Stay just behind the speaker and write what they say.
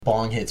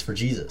bong hits for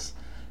Jesus.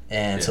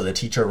 And so the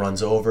teacher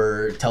runs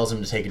over, tells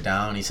him to take it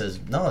down. He says,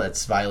 no,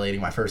 that's violating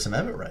my First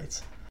Amendment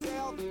rights.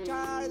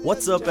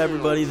 What's up,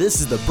 everybody?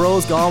 This is the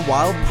Bros Gone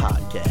Wild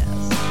podcast.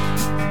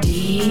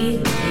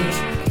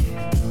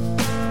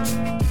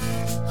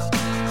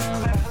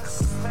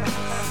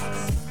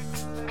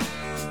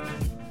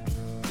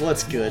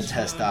 What's good,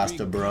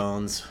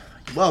 testosterones?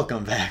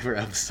 Welcome back for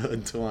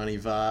episode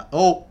 35.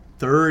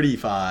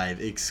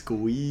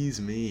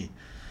 Excuse me.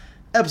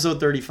 Episode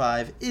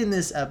 35. In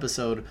this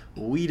episode,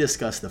 we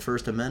discuss the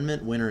First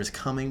Amendment, winter is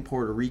coming,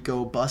 Puerto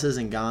Rico, buses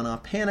in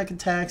Ghana, panic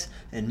attacks,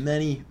 and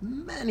many,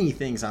 many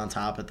things on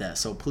top of that.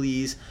 So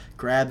please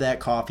grab that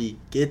coffee,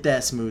 get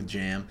that smooth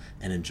jam,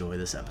 and enjoy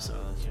this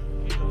episode.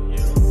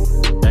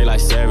 They like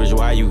Savage,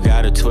 why you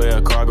got a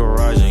 12-car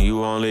garage and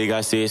you only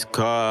got 6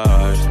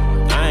 cars?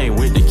 I ain't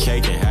with the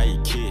cake and how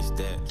you kiss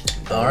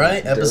that. All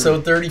right,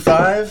 episode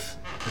 35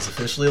 is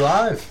officially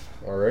live.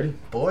 Already?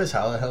 Boys,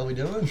 how the hell are we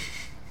doing?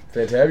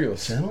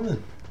 Fantabulous.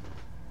 Gentlemen.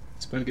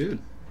 It's been good.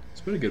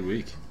 It's been a good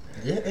week.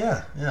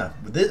 Yeah.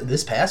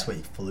 This past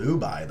week flew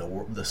by. The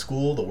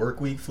work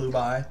week flew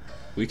by.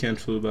 Weekend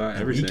flew by.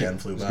 Everything. Weekend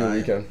flew by. Good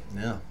weekend.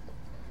 Yeah.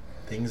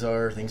 Things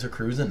are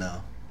cruising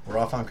now. We're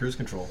off on cruise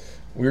control.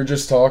 We were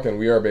just talking.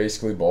 We are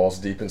basically balls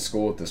deep in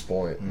school at this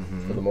point.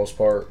 Mm-hmm. For the most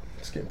part,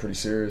 it's getting pretty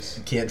serious.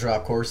 You can't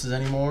drop courses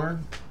anymore.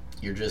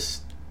 You're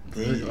just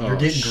you're Oh,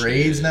 getting shit.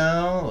 grades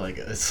now. Like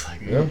it's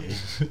like Yeah.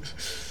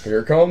 Here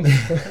it comes.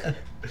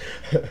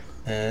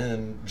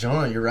 And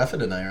Jonah, you're reffing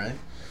tonight, right?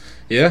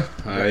 Yeah,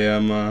 I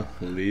am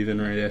leaving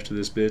right after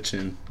this bitch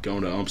and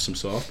going to ump some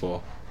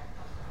softball.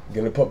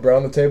 Gonna put bread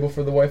on the table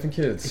for the wife and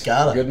kids.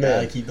 Gotta Good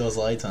man. keep those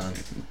lights on.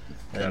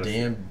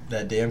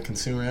 That damn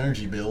consumer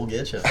energy bill will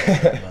get you.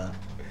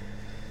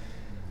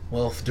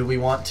 Well, do we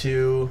want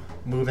to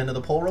move into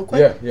the poll real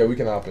quick? Yeah, we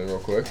can hop in real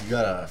quick. You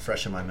gotta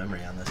freshen my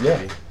memory on this. Yeah.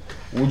 Baby.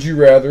 Would you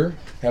rather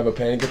have a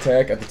panic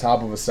attack at the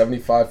top of a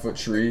 75-foot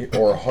tree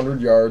or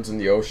 100 yards in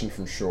the ocean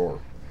from shore?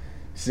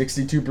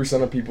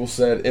 62% of people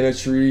said in a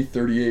tree,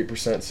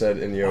 38% said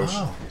in the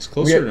ocean. Wow. It's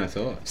closer than I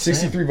thought.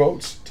 63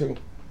 votes, too.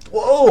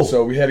 Whoa!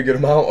 So we had a good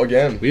amount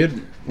again.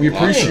 We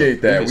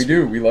appreciate that. We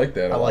do. We like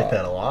that a I lot. like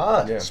that a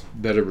lot. Yeah,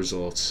 better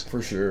results.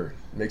 for sure.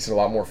 Makes it a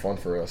lot more fun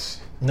for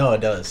us. No,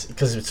 it does.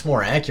 Because it's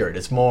more accurate.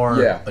 It's more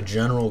Yeah. a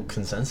general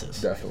consensus.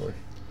 Definitely.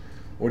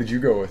 What did you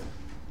go with?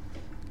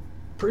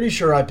 Pretty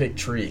sure I picked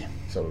tree.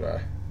 So did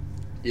I.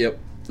 Yep,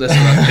 that's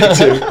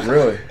what I picked too.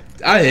 Really?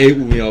 I hate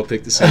when we all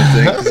pick the same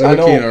thing because I we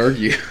know. can't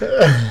argue.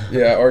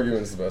 Yeah,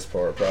 arguing's the best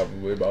part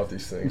probably about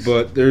these things.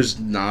 But there's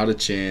not a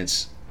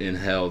chance in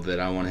hell that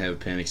I want to have a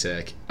panic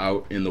attack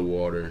out in the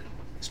water,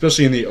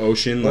 especially in the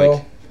ocean.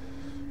 Well,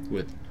 I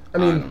I don't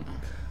mean, know.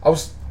 I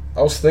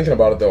was thinking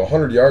about it though.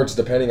 100 yards,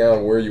 depending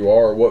on where you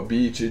are, what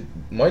beach, it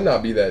might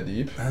not be that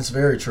deep. That's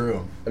very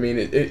true. I mean,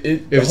 If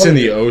it's in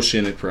the 100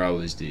 ocean, it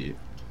probably is deep.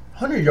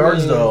 100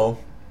 yards, Mm. though,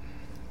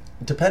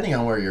 depending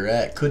on where you're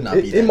at, could not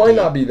be that it might deep.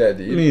 not be that I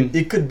deep. mean,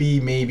 It could be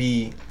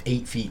maybe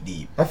 8 feet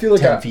deep. I feel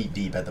like 10 feet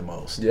deep at the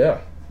most. Yeah.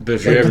 but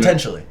if Like, you're having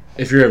potentially.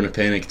 if you're having a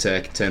panic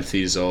attack, 10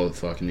 feet is all it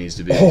fucking needs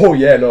to be. Oh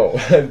yeah, no,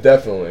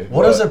 definitely.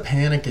 What But is a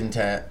panic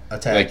attack?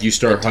 Like you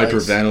start entice?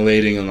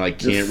 hyperventilating and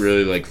like You're can't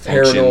really like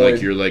function, paranoid,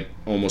 like you're like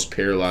almost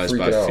paralyzed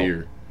by freaking out.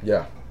 fear.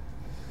 Yeah.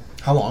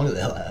 How long do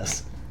they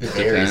last? It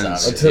varies,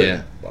 Depends. obviously.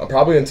 Yeah.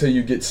 Probably until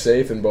you get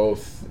safe in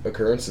both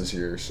occurrences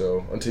here.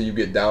 So until you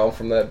get down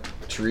from that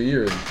tree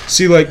or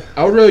See, like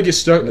I would rather get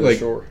stuck into the like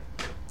shore.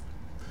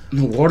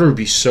 the water would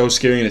be so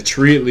scary. In a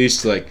tree, at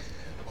least like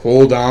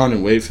hold on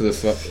and wait for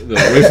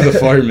the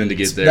firemen to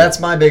get there. That's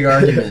my big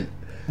argument.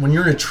 When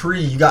you're in a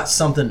tree, you got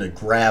something to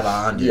grab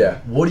onto. Yeah.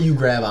 What do you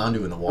grab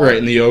onto in the water? right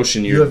in the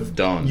ocean. You You're have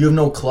done. You have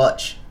no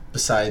clutch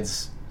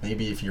besides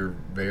maybe if you're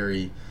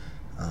very,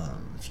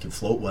 if you can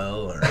float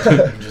well or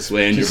you can just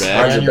Lay on your just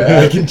back. lay on your Your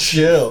back. back and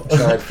chill.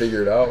 Try and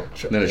figure it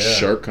out. And then a Yeah.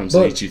 shark comes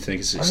But, and eats you.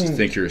 Think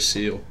think you're a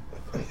seal.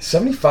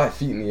 75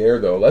 feet in the air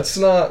though. Let's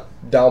not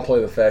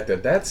downplay the fact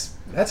that that's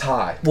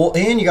high. Well,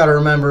 and you got to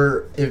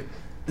remember if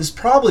this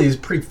probably is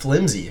pretty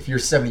flimsy if you're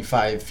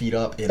 75 feet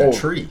up in a Oh.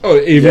 tree. Oh,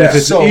 even Yeah. if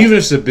it's So- even if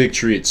it's a big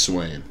tree, it's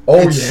swaying.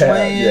 Oh It's yeah,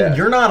 swaying. yeah.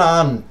 You're not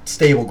on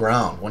stable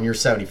ground when you're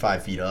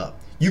 75 feet up.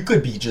 You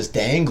could be just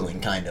dangling,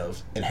 kind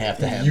of, and have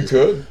to have. You this-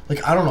 could.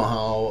 Like I don't know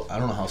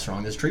how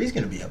strong this tree is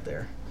going to be up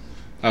there.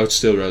 I would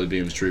still rather be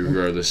in a tree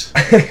regardless.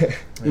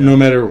 No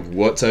matter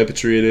what type of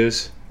tree it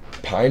is.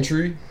 Pine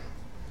tree?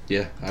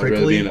 Yeah, I'd Prickly?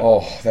 rather be in a,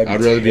 Oh, that'd be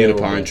I'd rather be in a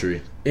terrible. pine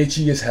tree.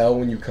 Itchy as hell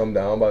when you come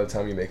down by the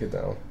time you make it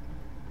down.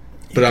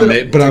 But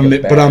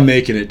could've- I'm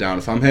making it down.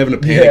 If I'm having a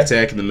panic Yeah.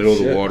 attack in the middle of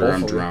the Shit, water,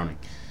 I'm hopefully. drowning.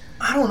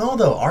 I don't know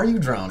though. Are you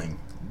drowning?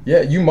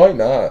 Yeah, you might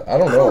not. I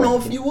don't know. I don't know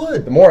if you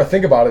would. The more I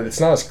think about it, it's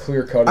not as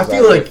clear cut I as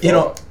feel would've like, you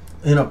know, thought.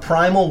 in a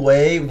primal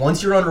way,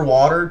 once you're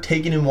underwater,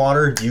 taking in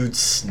water, you'd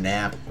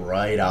snap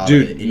right out of it.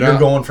 Dude, And you're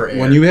going for air.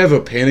 when you have a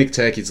panic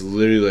attack, it's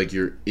literally like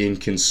you're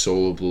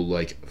inconsolable,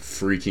 like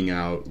freaking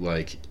out,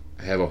 like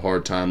have a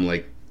hard time,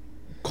 like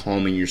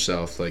calming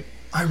yourself, like.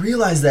 I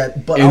realize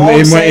that, but And, all I'm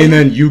and, saying, and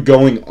then you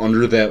going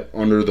under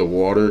the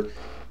water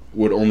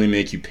would only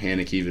make you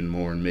panic even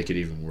more and make it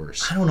even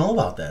worse. I don't know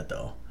about that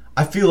though.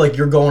 I feel like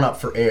you're going up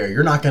for air.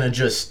 You're not gonna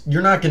just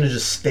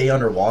stay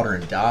underwater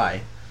and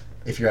die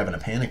if you're having a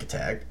panic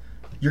attack.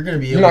 You're gonna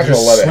be able to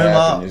just swim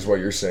up. Is what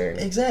you're saying.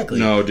 Exactly.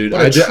 No, dude,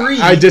 But a tree,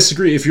 I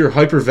disagree. If you're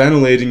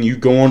hyperventilating, you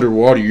go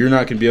underwater, you're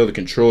not gonna be able to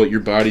control it. Your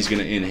body's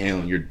gonna inhale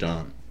and you're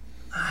done.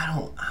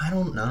 I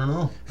don't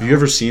know. Have you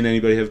ever seen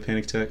anybody have a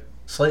panic attack?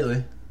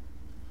 Slightly.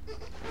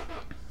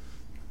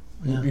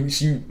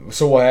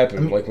 So what happened?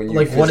 I mean, like when you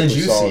like, what did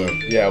physically you saw see?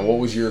 them? Yeah, what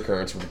was your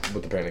occurrence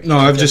with the panic? No,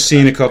 I've just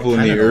seen a couple in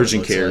I the kinda know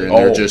urgent what it's care, like. and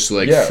they're Oh, just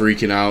like yeah.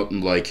 freaking out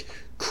and like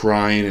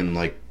crying and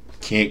like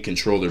can't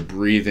control their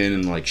breathing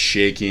and like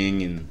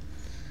shaking and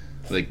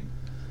like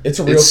It's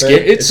a real it's thing.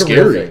 It's a real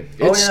scary. thing.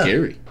 It's yeah.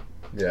 scary.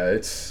 Yeah,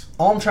 it's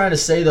All I'm trying to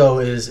say though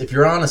is if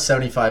you're on a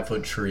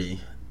 75-foot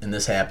tree and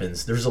this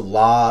happens, there's a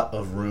lot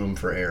of room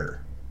for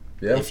error.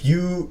 yeah. If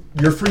you're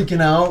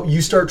freaking out,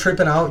 you start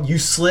tripping out, you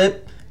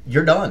slip,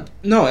 you're done.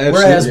 No, absolutely.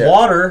 Whereas Yeah.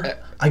 water,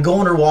 I go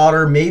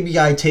underwater, maybe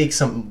I take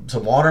some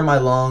water in my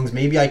lungs,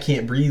 maybe I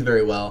can't breathe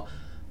very well,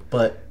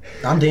 but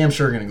I'm damn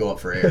sure going to go up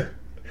for air.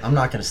 I'm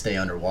not going to stay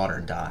underwater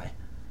and die.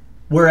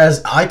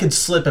 Whereas I could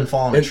slip and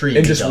fall on a tree and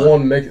and just be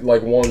done.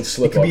 one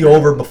slip It could up be there.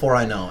 over before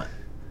I know it.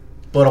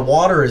 But a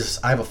water is,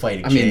 I have a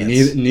fighting I chance.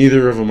 mean,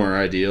 neither of them are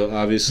ideal,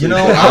 obviously. You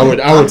know, but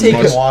I'm I would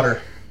taking much,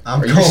 water.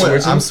 Are you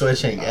switching? I'm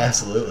switching,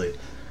 absolutely.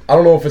 I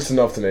don't know if it's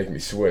enough to make me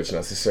switch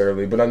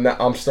necessarily, but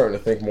I'm starting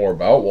to think more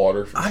about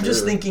water. For I'm sure.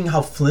 just thinking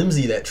how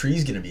flimsy that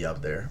tree's going to be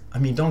up there. I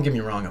mean, don't get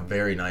me wrong, I'm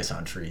very nice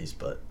on trees,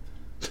 but...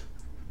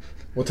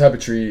 What type of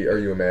tree are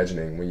you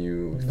imagining when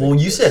you? Well, when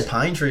you this? said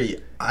pine tree,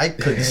 I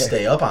couldn't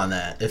stay up on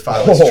that if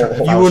I was,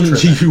 if I you was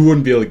wouldn't. tripping. You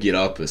wouldn't be able to get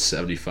up a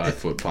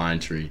 75-foot pine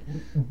tree.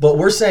 But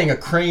we're saying a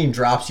crane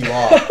drops you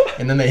off,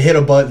 and then they hit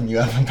a button, you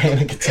have a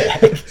panic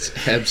attack. It's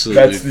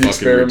absolutely That's the fucking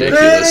experiment.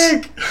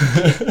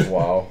 ridiculous.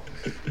 Wow.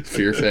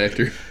 Fear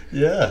factor.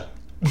 Yeah.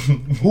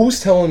 Who's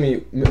telling me?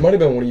 It might have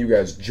been one of you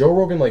guys. Joe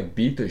Rogan like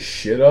beat the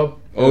shit up.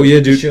 Oh, yeah,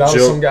 dude, Shit out of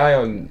Joe- some guy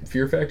on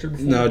Fear Factor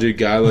before. No, dude,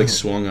 guy like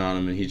swung on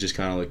him and he just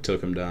kind of like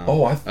took him down.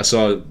 Oh, I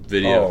saw a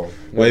video Oh,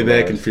 way never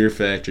back mind. in Fear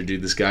Factor,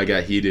 dude. This guy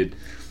got heated,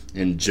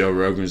 and Joe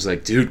Rogan was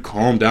like, "Dude,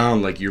 calm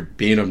down. Like you're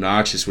being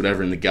obnoxious,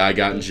 whatever." And the guy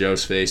got in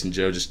Joe's face, and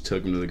Joe just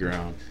took him to the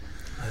ground.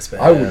 That's badass.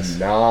 I would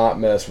not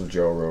mess with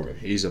Joe Rogan.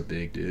 He's a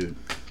big dude.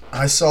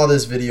 I saw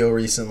this video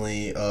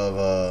recently of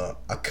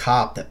a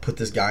cop that put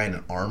this guy in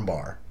an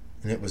armbar,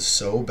 and it was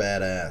so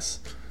badass.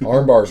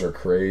 Arm bars are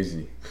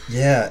crazy.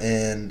 Yeah,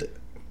 and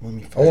let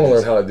me I find want to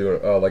this. learn how to do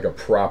it like a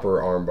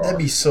proper arm bar. That'd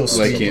be so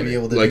sweet to be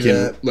able to do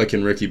that. like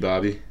in Ricky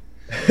Bobby.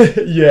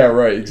 Yeah,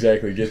 right.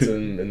 Exactly. Gets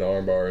in the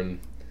arm bar in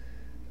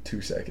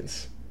 2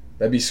 seconds.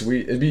 That'd be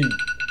sweet. It'd be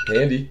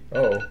handy.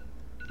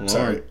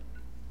 Sorry.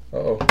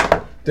 Oh.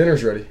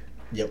 Dinner's ready.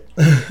 Yep.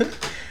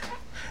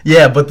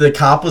 Yeah, but the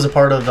cop was a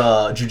part of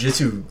a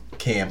jiu-jitsu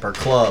camp or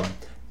club,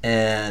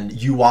 and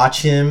you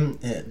watch him.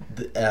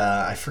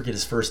 I forget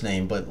his first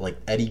name, but like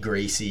Eddie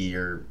Gracie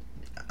or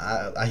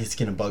it's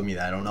gonna bug me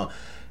that I don't know.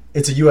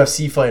 It's a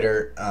UFC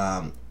fighter.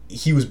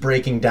 He was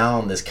breaking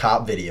down this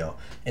cop video,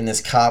 and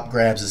this cop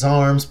grabs his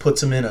arms,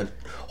 puts him in a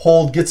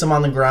hold, gets him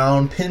on the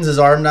ground, pins his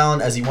arm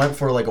down as he went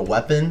for like a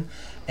weapon,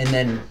 and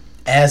then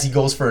as he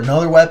goes for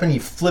another weapon, he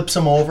flips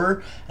him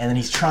over, and then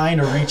he's trying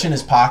to reach in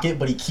his pocket,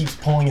 but he keeps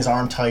pulling his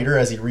arm tighter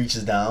as he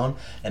reaches down,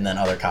 and then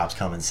other cops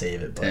come and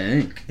save it. But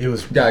Dang. it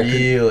was Guy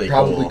really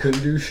probably cool.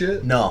 couldn't do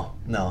shit. No.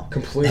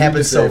 Completely It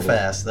happens so disabled.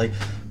 fast. Like,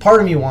 part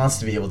of me wants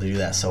to be able to do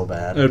that so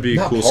bad. That'd be a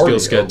Not cool party,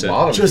 skill set. a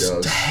lot of to- it Just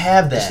does. to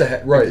have that. Just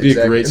to right, Be a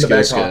exactly. great in the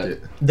back skill set.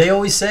 pocket. They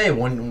always say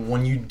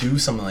when you do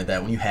something like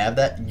that, when you have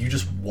that, you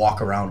just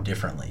walk around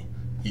differently.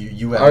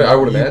 You I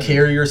would imagine.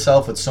 carry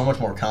yourself with so much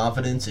more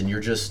confidence, and you're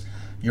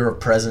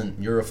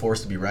a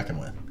force to be reckoned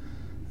with.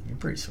 You're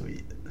pretty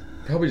sweet.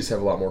 Probably just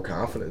have a lot more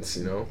confidence,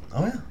 you know?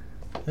 Oh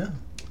yeah.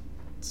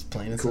 It's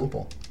plain and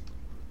simple.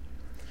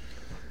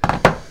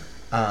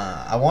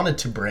 I wanted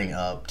to bring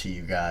up to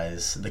you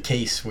guys the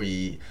case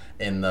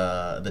in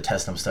the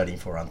test I'm studying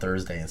for on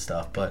Thursday and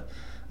stuff, but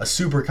a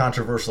super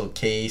controversial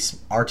case.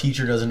 Our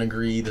teacher doesn't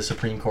agree. The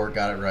Supreme Court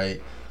got it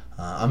right.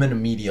 I'm in a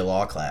media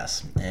law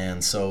class,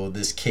 and so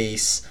this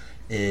case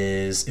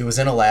it was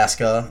in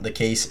Alaska. The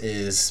case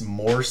is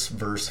Morse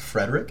versus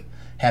Frederick.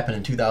 Happened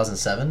in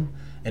 2007,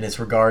 and it's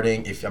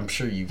regarding, if I'm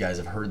sure you guys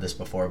have heard this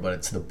before, but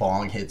it's the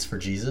bong hits for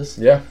Jesus.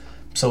 Yeah.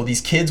 So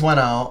these kids went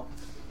out,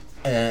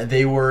 and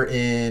they were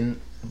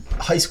in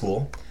high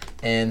school,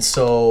 and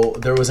so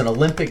there was an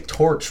Olympic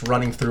torch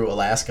running through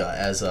Alaska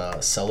as a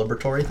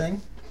celebratory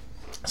thing.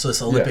 So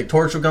this Olympic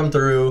torch would come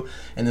through,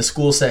 and the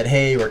school said,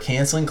 "Hey, we're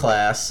canceling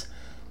class.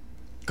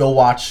 Go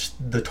watch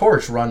the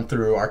torch run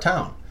through our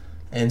town."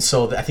 And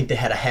so I think they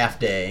had a half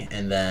day,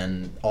 and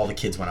then all the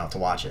kids went out to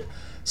watch it.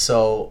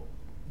 So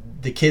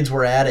the kids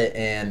were at it,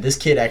 and this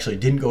kid actually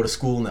didn't go to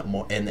school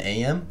in the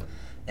AM,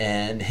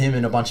 and him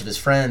and a bunch of his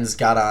friends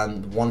got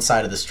on one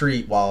side of the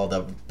street while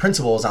the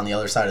principal was on the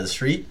other side of the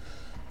street,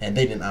 and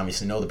they didn't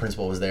obviously know the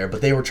principal was there,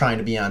 but they were trying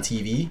to be on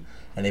TV,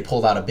 and they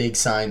pulled out a big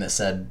sign that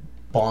said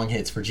 "Bong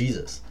hits for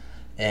Jesus."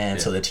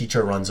 And so the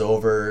teacher runs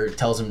over,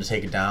 tells him to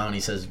take it down. He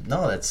says,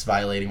 no, that's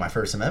violating my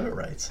First Amendment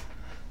rights.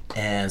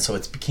 And so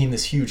it became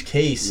this huge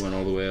case. Went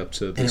all the way up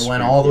to the and it Supreme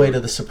went all the way Court. to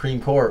the Supreme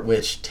Court,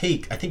 which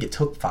I think it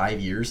took 5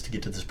 years to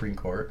get to the Supreme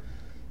Court.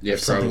 Yeah,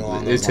 something along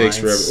probably. It those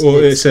takes lines. forever.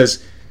 Well, it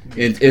says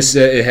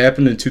it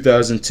happened in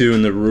 2002,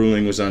 and the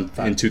ruling was in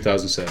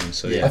 2007.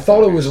 So Yeah. I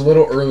thought it was a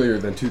little earlier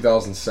than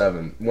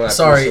 2007 when I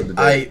Sorry, first heard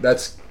the date.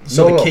 That's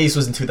So no, the no. case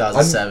was in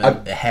 2007.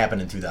 I'm- It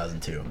happened in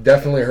 2002.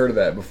 Definitely heard of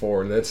that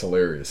before, and that's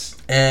hilarious.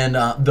 And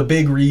the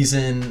big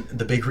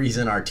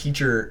reason our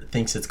teacher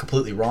thinks it's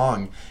completely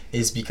wrong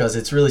is because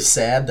it's really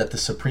sad that the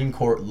Supreme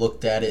Court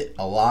looked at it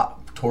a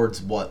lot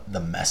towards what the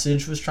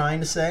message was trying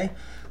to say.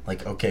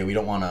 Like, okay, we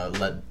don't want to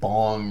let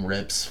bong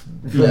rips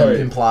Right.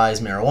 implies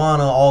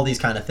marijuana, all these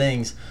kind of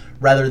things,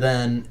 rather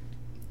than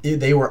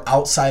they were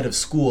outside of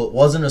school. It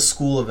wasn't a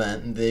school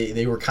event.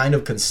 They were kind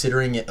of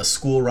considering it a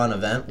school-run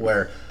event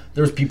where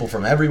there was people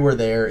from everywhere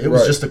there. It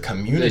was Right. just a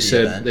community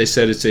event. They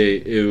said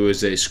it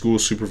was a school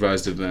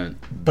supervised event,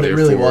 But it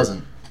really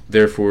wasn't.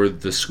 Therefore,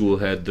 the school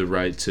had the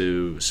right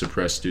to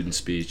suppress student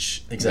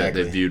speech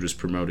Exactly. that they viewed as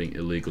promoting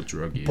illegal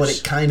drug use. But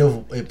it kind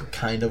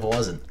of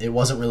wasn't. It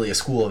wasn't really a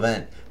school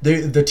event.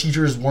 The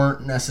teachers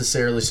weren't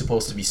necessarily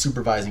supposed to be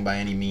supervising by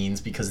any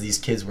means because these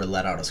kids were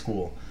let out of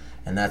school,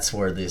 and that's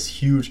where this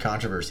huge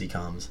controversy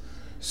comes.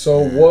 So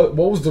what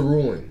was the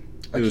ruling?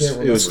 I It was can't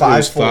remember.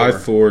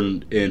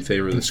 5-4 in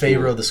favor of the In school.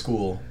 favor of the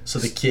school, so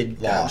the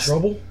kid Got in lost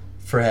trouble?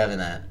 for having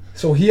that.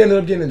 So he ended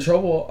up getting in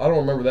trouble? I don't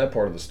remember that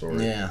part of the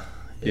story. Yeah.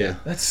 Yeah.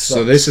 That's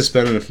So they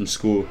suspended him from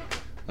school,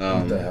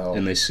 What the hell?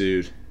 and they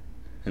sued,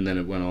 and then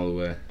it went all the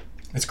way.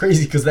 It's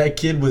crazy because that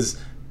kid was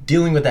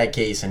dealing with that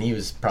case, and he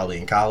was probably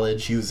in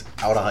college. He was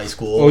out of high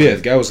school. Oh yeah,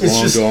 the guy was It's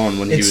long just- gone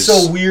when he was. It's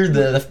so weird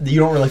that you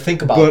don't really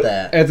think about but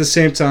that. at the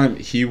same time,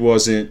 he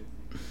wasn't.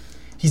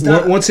 He's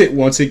not. Once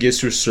it gets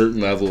to a certain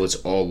level, it's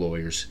all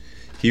lawyers.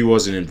 He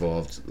wasn't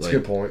involved. That's a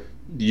good point.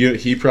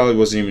 He probably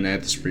wasn't even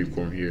at the Supreme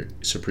Court here.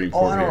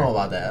 Oh, I don't know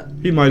about that.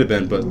 He might have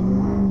been, but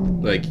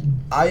like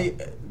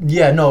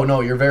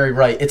No, you're very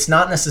right. It's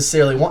not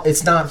necessarily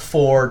it's not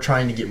for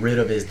trying to get rid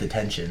of his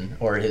detention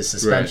or his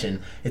suspension.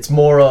 Right. It's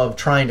more of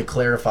trying to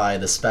clarify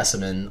the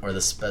specimen or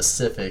the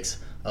specifics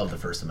of the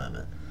First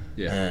Amendment.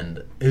 Yeah.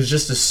 And it was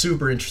just a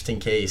super interesting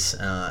case,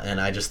 and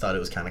I just thought it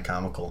was kind of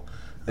comical.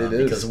 It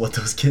is. Because of what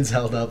those kids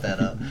held up at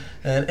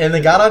and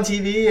they got on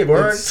TV. It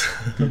worked.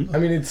 I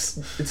mean,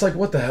 it's like,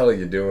 what the hell are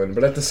you doing?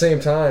 But at the same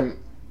time,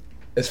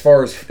 as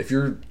far as if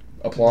you're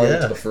applying it Yeah.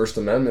 to the First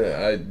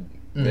Amendment,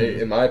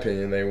 they, in my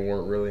opinion, they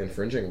weren't really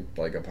infringing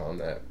upon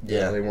that. You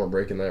Yeah. know, they weren't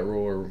breaking that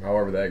rule or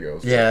however that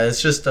goes. Yeah, it's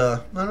just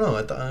I don't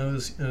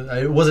know.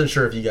 I wasn't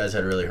sure if you guys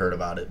had really heard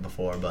about it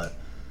before, but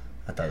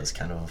I thought it was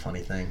kind of a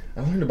funny thing.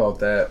 I learned about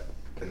that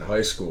in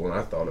high school, and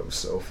I thought it was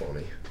so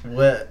funny.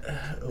 What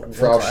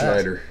Frau class?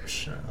 Schneider.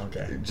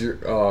 Okay.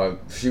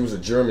 She was a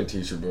German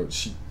teacher, but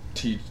she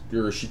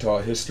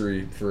taught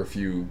history for a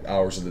few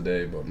hours of the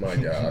day. But my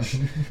gosh,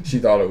 she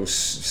thought it was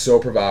so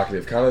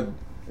provocative. Kind of,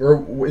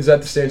 or is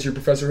that the stance your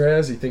professor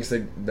has? He thinks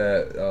that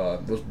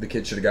the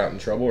kid should have gotten in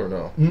trouble, or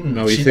no?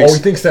 no, he She- thinks He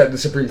thinks that the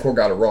Supreme Court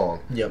got it wrong.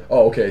 Yep.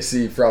 Oh, okay.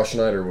 See, Frau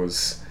Schneider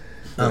was.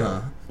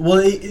 Well,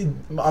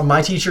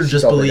 my teacher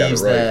just thought they got it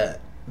believes right.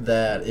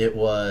 that it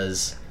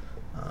was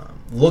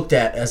looked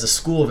at as a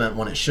school event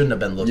when it shouldn't have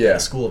been looked at Yeah.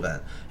 as a school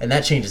event, and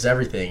that changes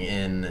everything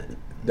in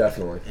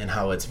Definitely.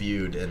 how it's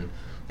viewed.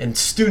 And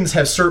students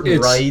have certain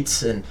It's-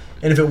 rights, and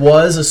if it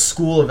was a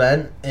school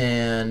event,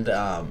 and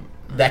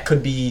that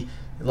could be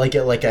like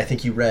I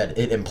think you read,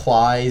 it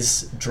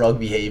implies drug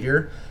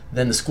behavior,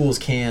 then the schools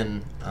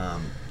can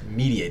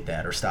mediate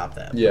that or stop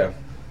that. Yeah.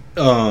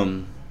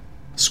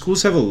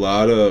 schools have a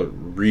lot of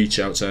reach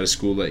outside of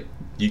school. Like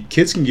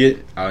kids can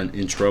get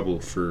in trouble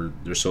for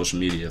their social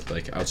media,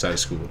 like outside of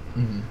school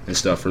and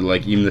stuff, or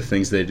like even the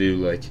things they do.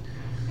 Like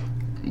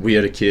we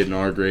had a kid in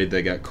our grade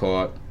that got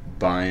caught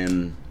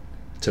buying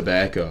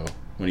tobacco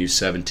when he was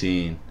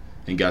 17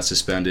 and got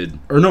suspended.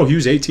 Or no, he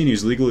was 18. He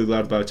was legally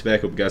allowed to buy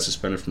tobacco, but got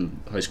suspended from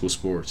high school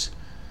sports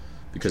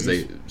because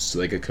a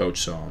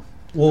coach saw him.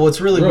 Well,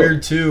 what's really Really?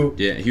 weird too,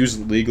 Yeah, he was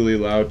legally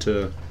allowed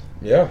to.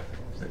 Yeah.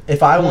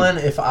 if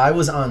I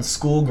was on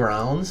school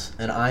grounds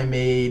and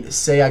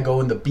say I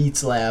go in the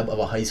Beats lab of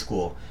a high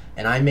school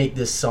and I make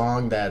this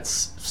song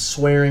that's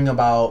swearing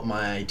about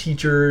my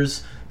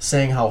teachers,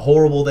 saying how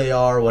horrible they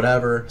are,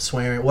 whatever,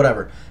 swearing,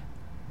 whatever.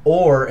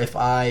 Or if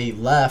I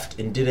left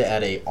and did it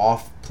at a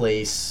off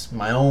place,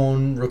 my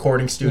own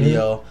recording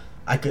studio,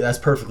 that's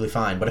perfectly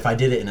fine. But if I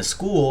did it in a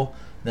school,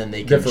 then they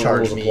can Different charge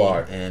rules me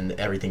apply. and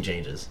everything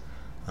changes.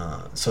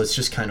 So it's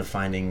just kind of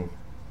finding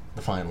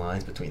the fine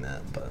lines between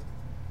that. But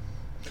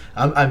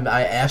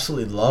I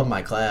absolutely love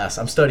my class.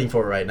 I'm studying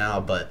for it right now,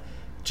 but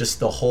just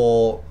the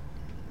whole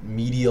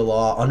media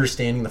law,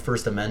 understanding the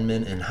First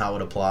Amendment and how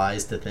it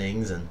applies to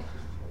things, and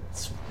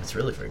it's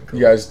really freaking cool.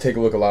 You guys take a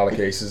look at a lot of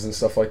cases and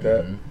stuff like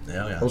that.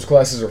 Yeah. Those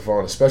classes are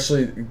fun,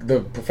 especially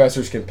the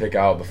professors can pick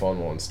out the fun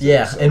ones. Too,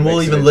 Yeah, so it and we'll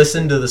makes it even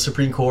listen interesting. to the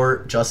Supreme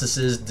Court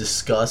justices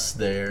discuss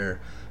their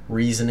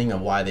reasoning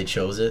of why they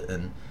chose it,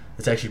 and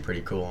it's actually pretty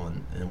cool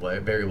and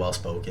very well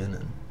spoken,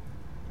 and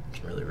you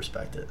can really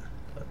respect it.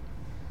 But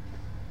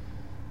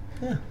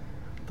yeah,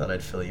 thought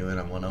I'd fill you in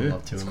on one I'm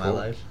up to in my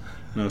life.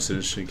 No, it's an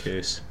interesting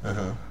case.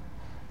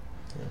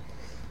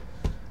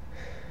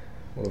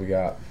 What do we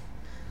got?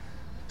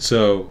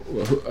 So,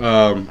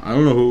 I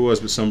don't know who it was,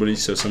 but somebody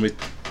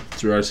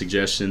threw out a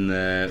suggestion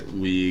that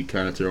we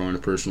kind of throw in a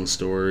personal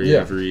story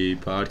every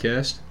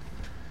podcast.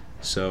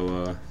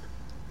 So,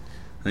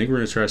 I think we're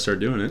going to start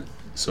doing it.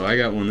 So, I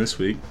got one this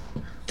week.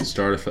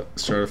 Start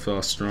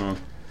off strong.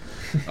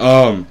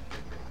 I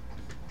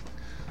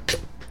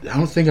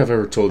don't think I've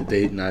ever told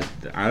Dayton. I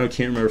can't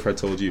remember if I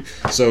told you.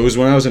 So, it was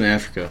when I was in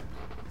Africa.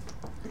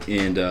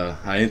 And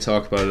I didn't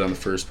talk about it on the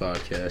first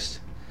podcast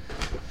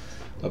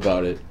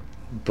about it.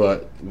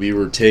 But we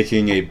were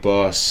taking a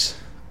bus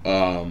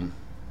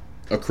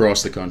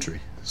across the country.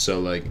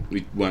 So, like,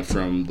 we went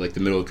from, like,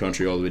 the middle of the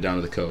country all the way down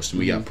to the coast. And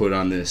we got put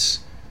on this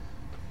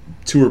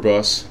tour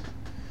bus.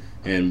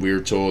 And we were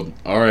told,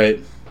 all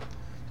right,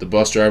 the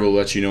bus driver will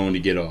let you know when to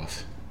get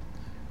off.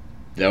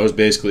 That was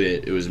basically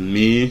it. It was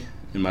me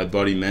and my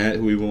buddy Matt,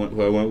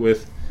 who I went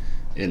with.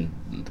 And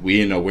we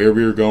didn't know where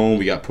we were going.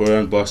 We got put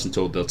on a bus and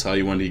told they'll tell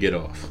you when to get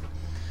off.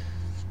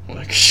 I'm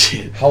like,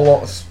 shit. How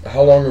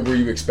long were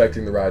you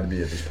expecting the ride to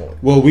be at this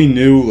point? Well, we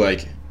knew,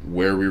 like,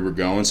 where we were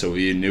going, so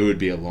we knew it would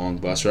be a long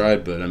bus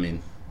ride. But, I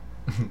mean,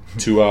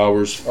 2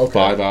 hours,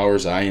 5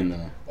 hours, I didn't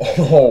know.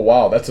 Oh,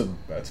 wow. That's a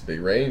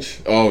big range.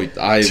 Oh,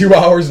 2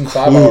 hours and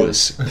 5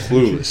 hours.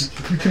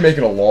 Clueless. You can make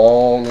it a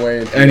long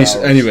way in 2 hours.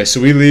 Anyway,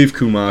 so we leave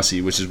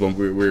Kumasi, which is where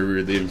we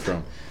were leaving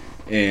from.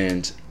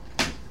 And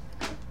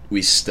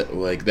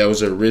that was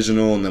the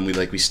original, and then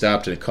we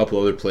stopped at a couple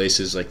other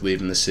places, like,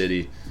 leaving the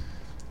city.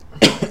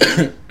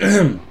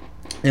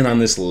 And on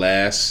this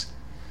last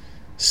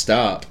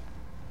stop,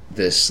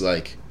 this,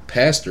 like,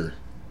 pastor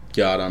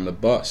got on the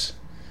bus.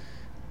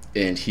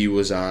 And he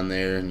was on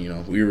there, and, you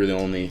know, we were the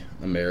only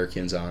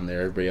Americans on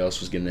there. Everybody else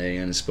was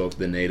Ghanaian and spoke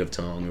the native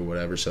tongue or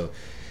whatever. So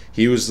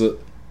he was,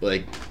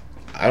 like,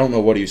 I don't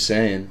know what he was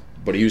saying,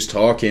 but he was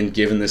talking,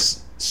 giving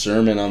this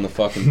sermon on the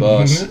fucking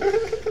bus.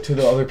 To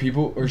the other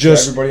people? Or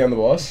just to everybody on the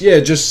bus? Yeah,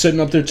 just sitting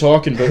up there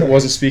talking, but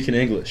wasn't speaking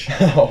English.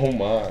 Oh,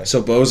 my.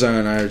 So Bozan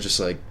and I are just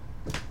like,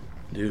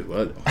 dude,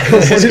 what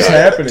is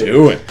happening?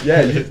 Doing?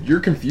 Yeah, you're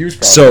confused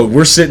probably. So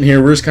we're sitting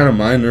here, we're just kind of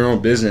minding our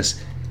own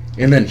business.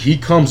 And then he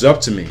comes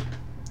up to me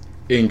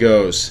and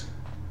goes,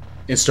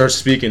 and starts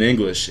speaking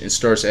English and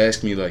starts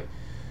asking me, like,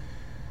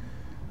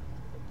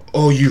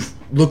 oh, you've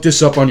looked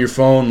this up on your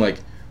phone? Like,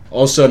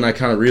 all of a sudden I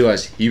kind of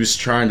realized he was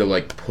trying to,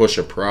 like, push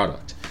a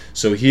product.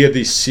 So he had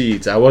these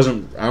seeds. I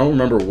don't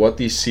remember what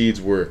these seeds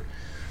were.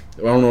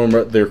 I don't know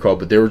what they're called,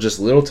 but they were just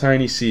little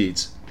tiny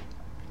seeds.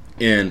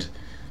 And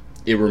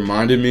it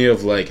reminded me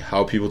of, like,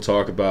 how people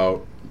talk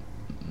about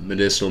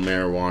medicinal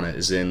marijuana,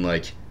 as in,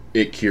 like,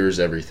 it cures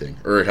everything,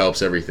 or it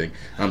helps everything.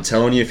 I'm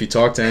telling you, if you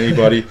talk to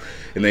anybody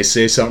and they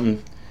say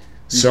something,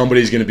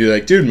 somebody's going to be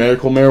like, dude,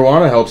 medical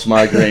marijuana helps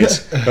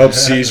migraines,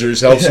 helps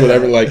seizures, helps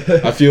whatever. Like,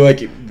 I feel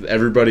like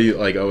everybody,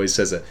 like, always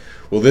says that.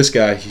 Well, this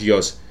guy, he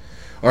goes,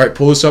 all right,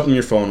 pull this up on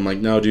your phone. I'm like,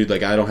 no, dude,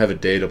 like, I don't have a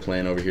data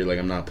plan over here. Like,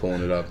 I'm not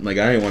pulling it up. Like,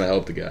 I didn't want to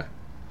help the guy.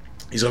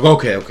 He's like,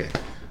 okay.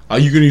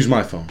 You can use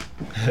my phone.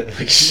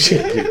 Like,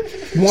 shit, dude.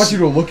 He wants you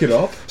to look it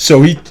up?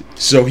 So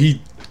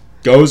he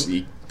goes,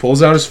 he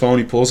pulls out his phone,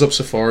 he pulls up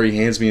Safari, he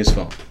hands me his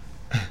phone.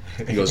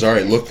 He goes, all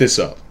right, look this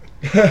up.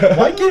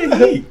 Why can't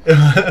he?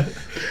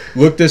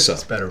 Look this up.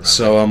 It's better,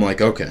 so I'm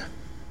like, okay.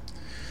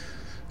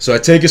 So I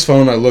take his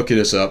phone, I look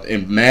this up,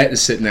 and Matt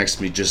is sitting next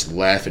to me just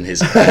laughing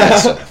his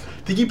ass off.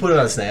 I think he put it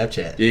on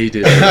Snapchat. Yeah, he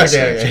did.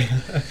 Okay.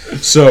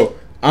 So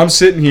I'm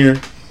sitting here,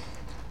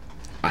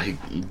 I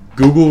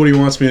Google what he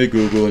wants me to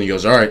Google, and he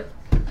goes, all right,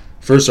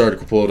 first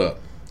article, pull it up.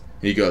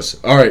 And he goes,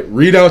 all right,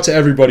 read out to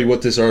everybody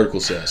what this article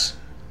says.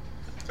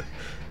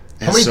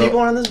 How many people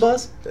are on this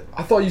bus?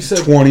 I thought you said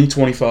 20,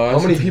 25. How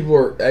many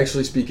people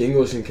actually speak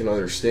English and can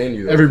understand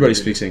you? Everybody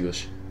speaks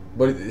English.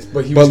 But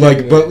he was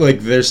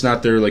there's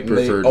not their, like,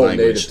 preferred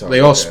language. Tongue,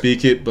 they all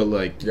speak it, but,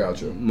 like,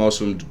 gotcha.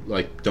 Most of them,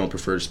 like, don't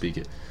prefer to speak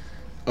it.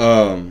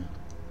 So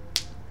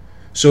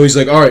he's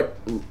like, all right,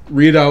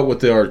 read out what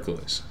the article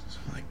is. So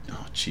I'm like,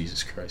 oh,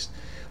 Jesus Christ.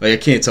 Like, I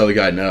can't tell the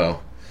guy no.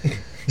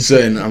 So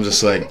and I'm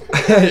just like,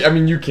 I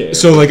mean, you can.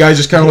 So, like, I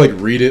just kind of,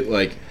 like, read it,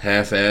 like,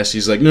 half-assed.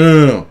 He's like,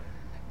 no.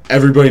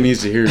 Everybody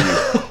needs to hear you.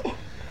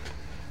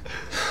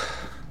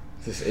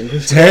 Is this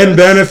English? 10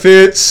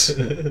 benefits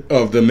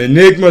of the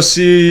Menigma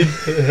seed.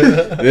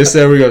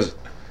 He goes,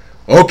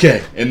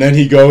 okay. And then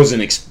he goes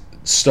and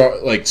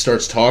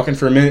starts talking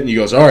for a minute, and he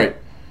goes, all right,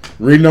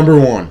 read number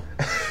 1.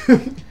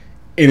 And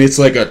it's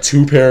like a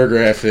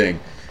 2-paragraph thing.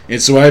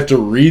 And so I have to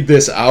read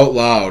this out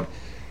loud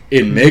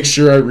and make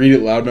sure I read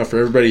it loud enough for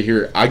everybody to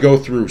hear. I go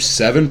through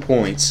 7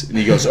 points, and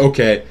he goes,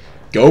 okay,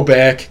 go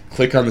back,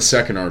 click on the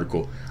second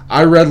article.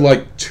 I read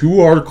like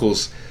 2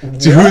 articles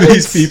to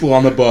these people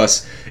on the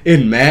bus,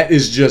 and Matt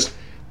is just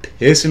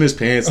pissing his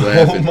pants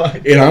laughing.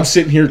 And I'm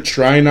sitting here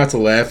trying not to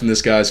laugh in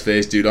this guy's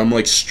face, dude. I'm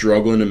like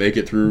struggling to make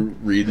it through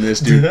reading this,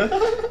 dude.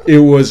 It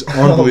was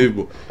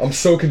unbelievable. I'm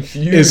so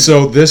confused. And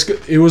so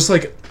it was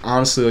like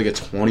honestly like a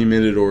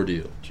 20-minute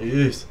ordeal.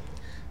 Jeez.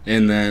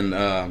 And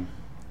then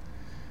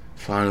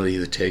finally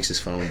he takes his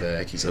phone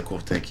back. He's like, "Well,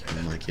 thank you."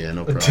 I'm like, "Yeah,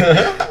 no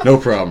problem, no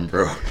problem,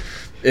 bro."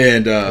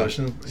 And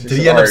did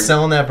he end up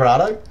selling that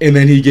product? and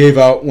then he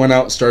went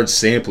out, and started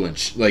sampling,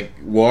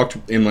 walked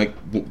and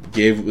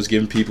was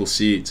giving people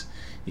seeds.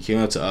 He came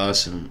out to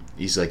us and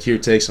he's like, "Here,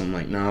 take some." I'm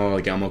like, "No,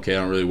 like I'm okay.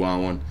 I don't really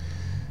want one."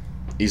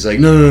 He's like,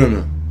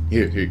 No.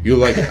 Here, you'll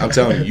like it. I'm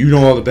telling you, you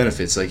know all the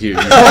benefits. Like here.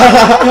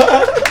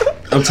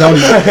 I'm telling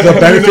you, the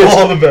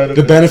benefits.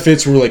 The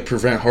benefits were like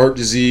prevent heart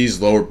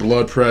disease, lower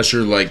blood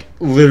pressure, like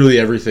literally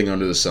everything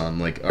under the sun.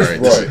 Like, all right,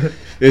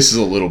 this is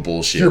a little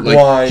bullshit. You're like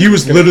blind, he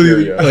was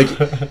literally you. like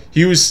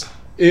he was.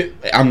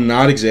 I'm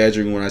not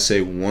exaggerating when I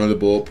say one of the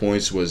bullet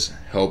points was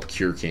help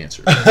cure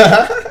cancer.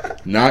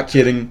 Not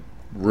kidding.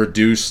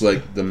 Reduce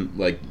like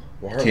the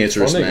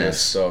cancerous mass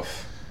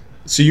stuff.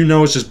 So you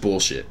know it's just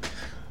bullshit.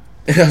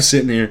 And I'm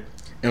sitting here,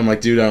 and I'm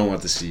like, "Dude, I don't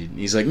want the seed." And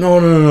he's like, No,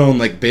 and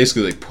like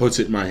basically like puts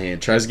it in my hand,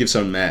 tries to give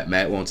some to Matt.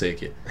 Matt won't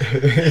take it.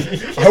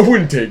 I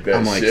wouldn't take that.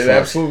 I'm like, shit. Fuck.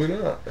 Absolutely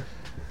not.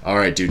 All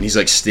right, dude. And he's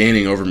like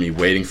standing over me,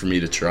 waiting for me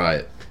to try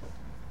it.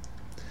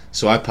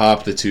 So I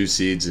popped the 2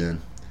 seeds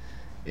in,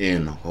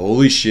 and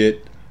holy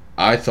shit,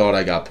 I thought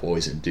I got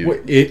poisoned, dude.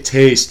 Wait. It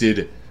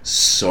tasted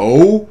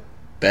so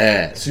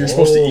bad. So you're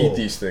supposed to eat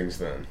these things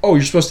then? Oh,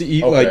 you're supposed to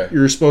eat Okay.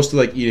 you're supposed to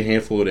like eat a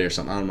handful a day or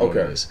something. I don't know what it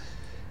Okay. is.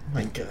 Oh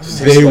my God.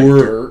 They like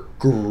were dirt.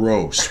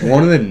 gross.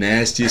 One of the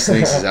nastiest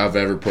things I've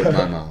ever put in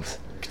my mouth.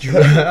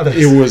 It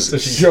It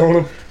was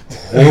Showing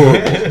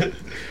horrible.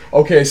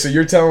 Okay, so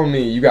you're telling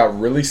me you got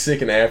really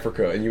sick in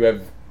Africa and you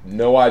have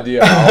no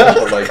idea how,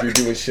 but like you're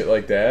doing shit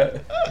like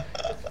that?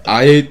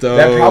 I ate those.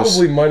 That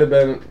probably might have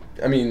been.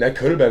 I mean, that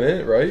could have been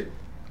it, right?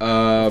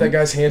 That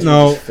guy's hands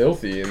no, were just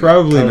filthy. And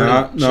probably covered in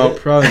not. No,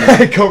 shit. probably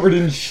not. Covered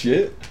in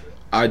shit.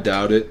 I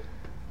doubt it.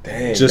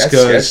 Dang, Just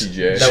that's 'cause- sketchy,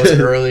 Jay. That was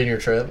early in your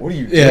trip. What are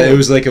you doing? Yeah, it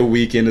was like a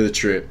week into the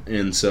trip,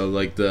 and so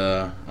like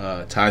the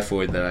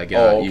typhoid that I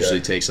got Oh, okay. usually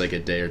takes like a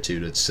day or two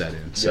to set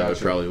in, so it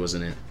Gotcha. probably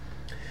wasn't it.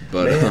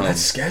 But Man, that's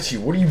sketchy.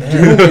 What are you Man,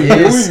 doing? it Doing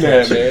is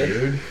that, sketchy, man.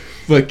 dude.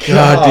 but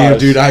goddamn, Gosh.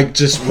 dude, I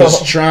just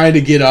was trying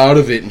to get out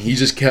of it, and he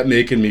just kept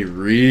making me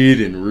read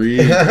and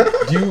read.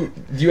 Do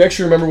you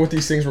actually remember what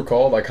these things were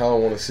called? I kind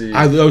of want to see.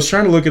 I was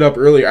trying to look it up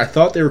earlier. I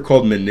thought they were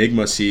called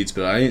Menigma seeds,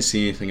 but I didn't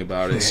see anything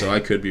about it, so I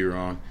could be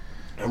wrong.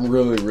 I'm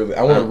really.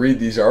 I want to read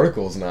these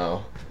articles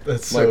now.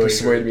 That's Might so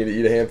persuade me to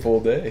eat a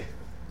handful a day.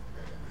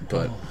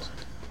 But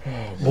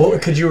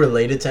What could you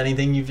relate it to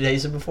anything you've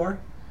tasted before?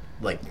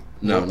 Like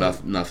no,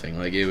 nothing.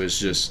 Like it was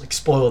just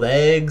spoiled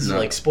eggs, No.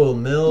 like spoiled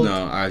milk.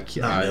 no. I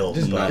milk,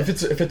 Just, but-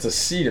 if it's a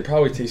seed, it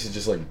probably tasted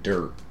just like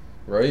dirt,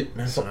 right?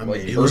 That's Something what I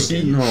like mean. It was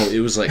earthy. no. It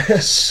was like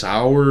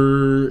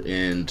sour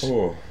and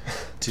Oh,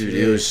 dude.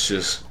 It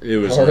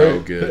was All no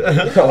right. good.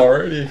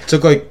 alrighty.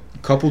 Took like a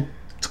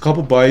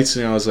couple bites,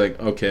 and I was like,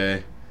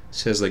 okay,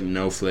 this has like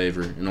no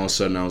flavor. And all of a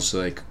sudden, I was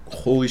like,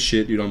 holy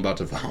shit, dude, I'm about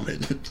to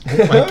vomit. Oh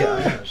my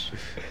gosh.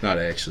 Not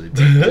actually, but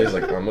Jay's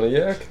like, I'm gonna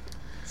yak.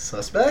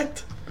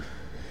 Suspect?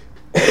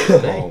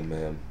 Oh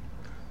man.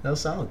 That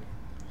was solid.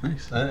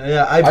 nice.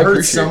 Yeah, I've I heard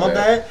appreciate some of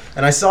that. that,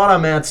 and I saw it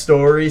on Matt's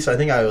story, so I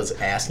think I was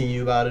asking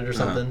you about it or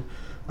something.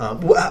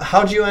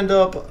 How'd you end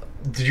up?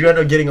 Did you end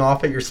up getting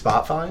off at your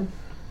spot fine?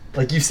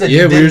 Like you said,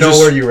 Yeah, you we didn't were know just-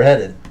 where you were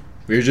headed.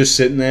 We were just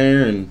sitting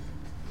there, and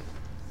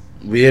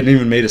we hadn't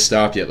even made a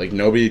stop yet. Like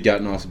nobody had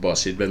gotten off the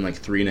bus. It'd been like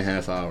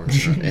 3.5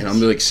 hours, and I'm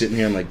like sitting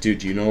here. I'm like, dude,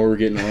 do you know where we're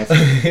getting off?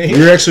 We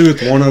were actually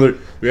with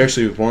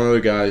one other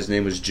guy. His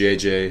name was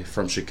JJ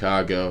from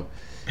Chicago.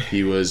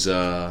 He was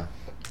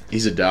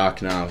he's a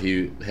doc now.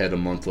 He had a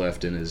month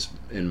left in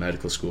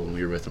medical school, and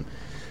we were with him.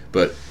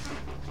 But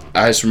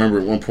I just remember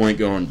at one point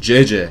going,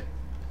 JJ,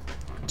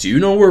 do you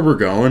know where we're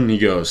going? And he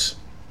goes,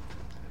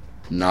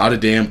 not a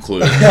damn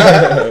clue.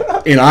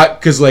 And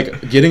because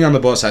like getting on the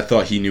bus, I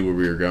thought he knew where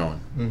we were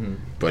going,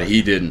 but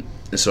he didn't.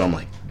 And so I'm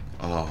like,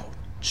 oh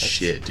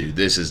shit, dude,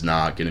 this is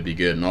not gonna be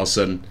good. And all of a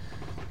sudden,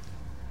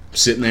 I'm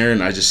sitting there,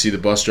 and I just see the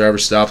bus driver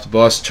stop the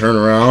bus, turn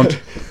around,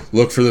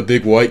 look for the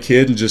big white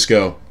kid, and just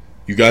go,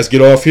 "You guys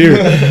get off here."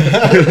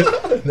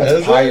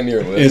 That's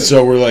pioneer living. And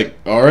so we're like,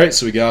 all right.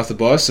 So we got off the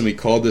bus, and we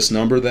called this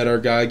number that our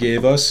guy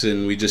gave us,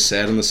 and we just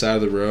sat on the side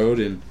of the road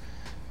and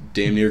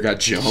damn near got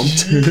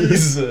jumped. you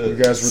guys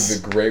were the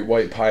great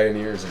white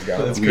pioneers of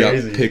God. We got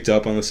picked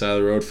up on the side of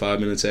the road 5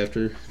 minutes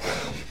after.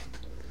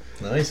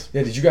 Nice.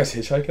 Yeah, did you guys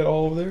hitchhike at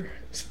all over there?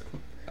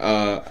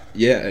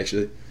 Yeah,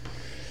 actually.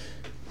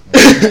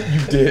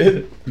 You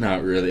did?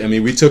 Not really. I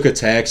mean, we took a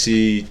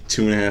taxi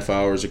 2.5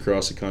 hours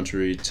across the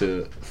country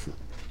to.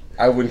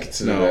 I wouldn't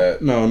consider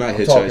that. No, not I'm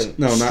hitchhike. talking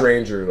No, not.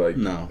 stranger, like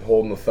No.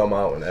 holding the thumb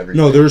out and everything.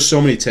 No, there were so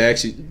many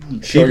taxis.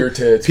 Show your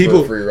tits people-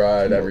 for a free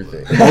ride,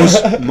 everything.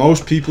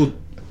 Most people.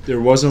 There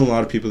wasn't a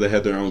lot of people that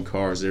had their own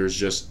cars. There was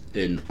just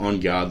an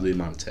ungodly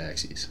amount of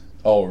taxis.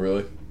 Oh,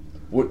 really?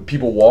 What,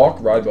 people walk,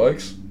 ride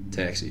bikes?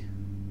 Taxi.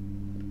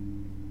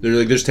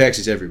 There's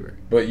taxis everywhere.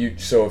 But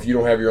so if you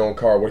don't have your own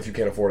car, what if you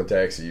can't afford a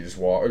taxi? You just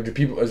walk? Or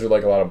is there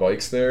like a lot of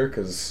bikes there?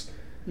 Because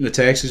The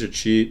taxis are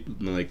cheap.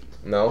 Like,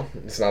 No,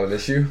 it's not an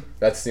issue.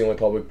 That's the only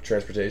public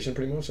transportation,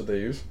 pretty much, that they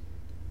use.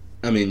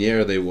 I mean,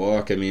 yeah, they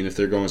walk. I mean, if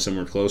they're going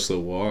somewhere close,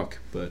 they'll walk.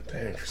 But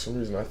Dang, for some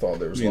reason I thought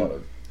there was a lot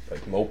of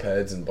like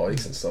mopeds and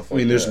bikes and stuff like that. I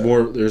mean,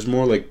 there's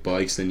more like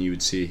bikes than you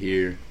would see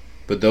here.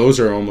 But those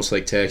are almost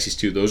like taxis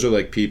too. Those are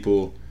like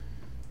people.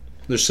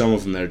 There's some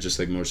of them that are just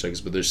like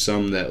motorcycles, but there's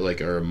some that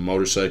like are a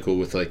motorcycle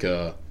with like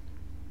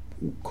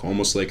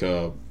almost like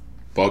a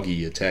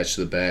buggy attached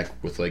to the back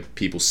with like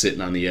people sitting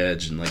on the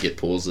edge, and like it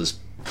pulls this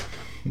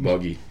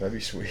buggy. That'd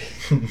be sweet.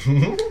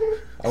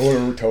 I would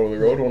have totally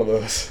rode one of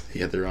those.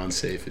 Yeah, they're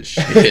unsafe as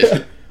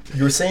shit.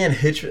 You were saying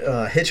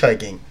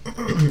hitchhiking,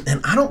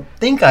 and I don't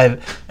think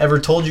I've ever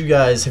told you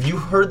guys. Have you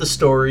heard the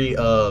story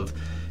of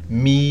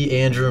me,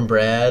 Andrew, and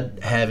Brad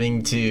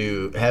having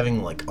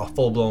like a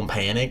full blown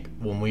panic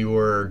when we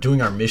were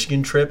doing our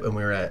Michigan trip and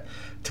we were at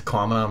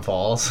Tequamanon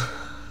Falls?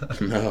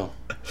 No.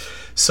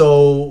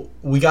 So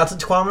we got to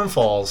Tequamanon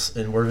Falls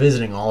and we're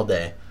visiting all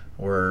day.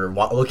 We're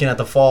looking at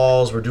the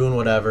falls. We're doing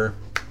whatever,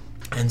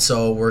 and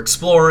so we're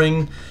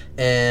exploring.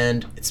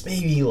 And it's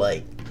maybe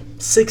like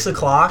 6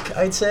 o'clock,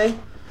 I'd say.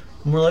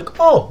 And we're like,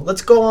 oh,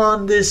 let's go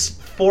on this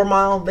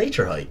 4-mile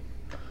nature hike.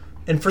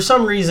 And for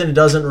some reason, it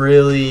doesn't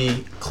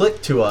really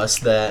click to us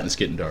that It's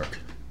getting dark.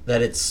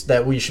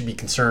 that we should be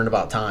concerned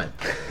about time.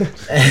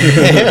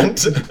 and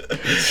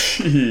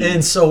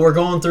so we're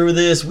going through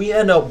this. We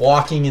end up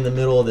walking in the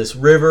middle of this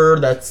river.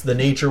 That's the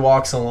nature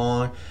walks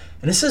along.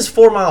 And it says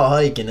 4-mile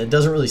hike, and it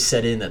doesn't really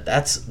set in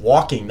that's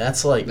walking.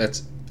 That's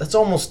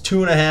almost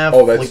 2.5.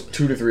 Oh, that's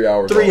 2 to 3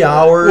 hours. 3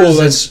 hours. Well,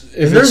 that's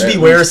and there's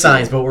beware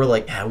signs, but we're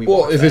like, we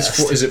well, walk if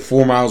fast. is it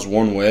 4 miles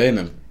one way and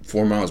then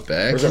 4 miles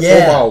back? Or is it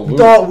Yeah, 4-mile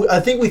loop? I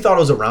think we thought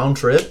it was a round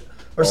trip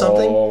or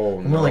something. Oh,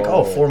 and we're like,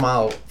 no.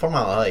 4-mile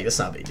hike. That's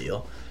not a big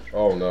deal.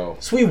 Oh, no.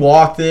 So we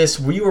walked this.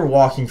 We were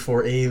walking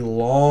for a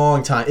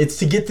long time. It's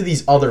to get to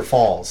these other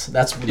falls.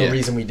 That's the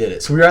reason we did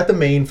it. So we were at the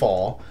main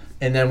fall,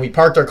 and then we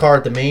parked our car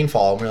at the main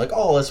fall, and we were like,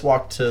 let's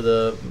walk to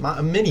the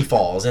mini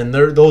falls. And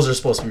those are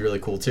supposed to be really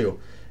cool, too.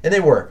 And they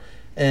were.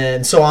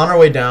 And so on our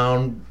way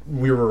down,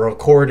 we were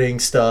recording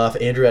stuff.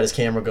 Andrew had his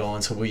camera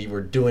going, so we were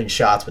doing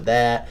shots with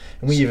that.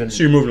 And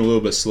So you're moving a little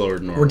bit slower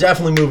than normal. we're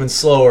definitely moving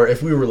slower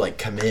if we were like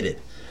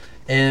committed.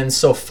 And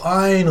so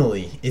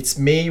finally, it's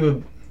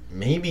maybe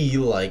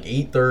like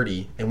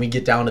 8:30, and we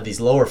get down to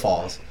these lower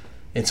falls.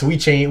 And so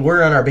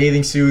we're in our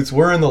bathing suits.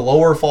 We're in the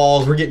lower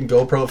falls. We're getting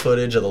GoPro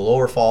footage of the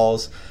lower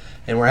falls,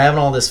 and we're having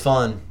all this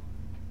fun.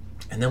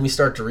 And then we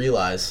start to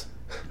realize,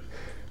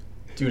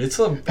 dude, it's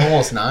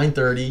almost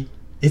 9:30.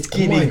 It's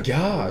getting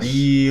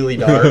really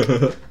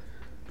dark.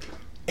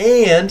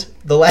 And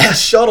the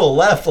last shuttle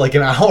left like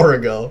an hour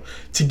ago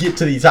to get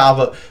to the top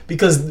of,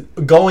 because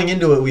going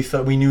into it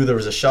we knew there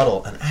was a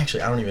shuttle, and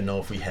actually I don't even know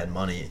if we had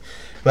money.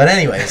 But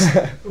anyways,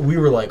 we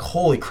were like,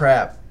 holy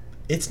crap,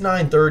 it's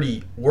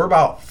 9:30. We're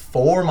about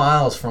 4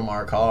 miles from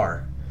our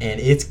car and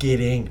it's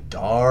getting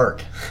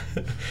dark.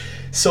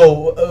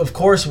 So of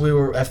course we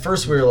were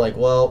like,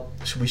 well,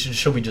 should we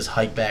just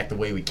hike back the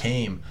way we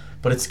came?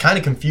 But it's kind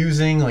of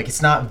confusing. Like,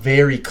 it's not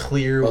very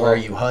clear where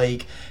you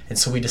hike. And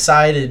so we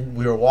decided,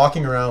 we were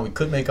walking around. We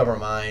couldn't make up our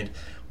mind.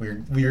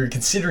 We were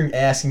considering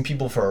asking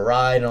people for a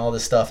ride and all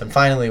this stuff. And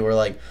finally, we're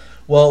like,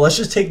 well, let's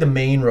just take the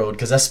main road,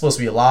 because that's supposed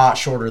to be a lot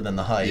shorter than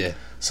the hike. Yeah.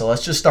 So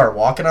let's just start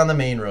walking on the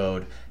main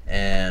road,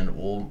 and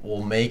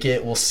we'll make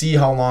it. We'll see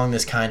how long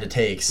this kind of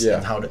takes.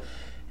 Yeah.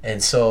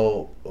 And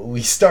so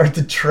we start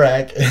the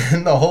trek,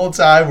 and the whole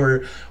time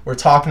we're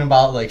talking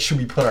about, like, should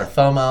we put our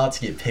thumb out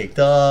to get picked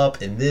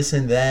up, and this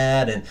and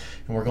that, and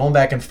we're going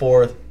back and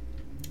forth.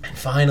 And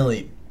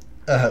finally,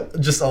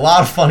 just a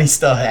lot of funny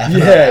stuff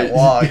happened on that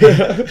walk.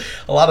 A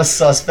lot of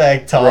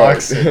suspect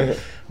talks. Right.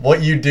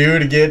 What you do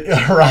to get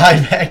a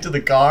ride back to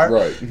the car.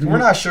 Right. We're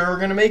not sure we're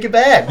going to make it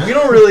back.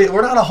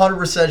 We're not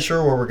 100%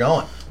 sure where we're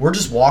going. We're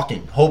just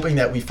walking, hoping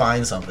that we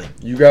find something.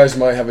 You guys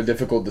might have a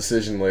difficult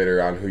decision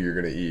later on who you're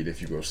going to eat if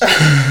you go sleep.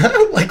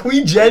 Like,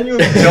 we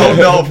genuinely don't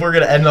know if we're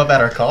going to end up at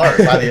our car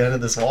by the end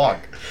of this walk.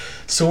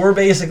 So we're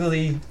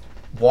basically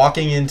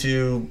walking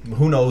into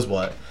who knows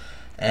what.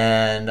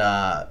 And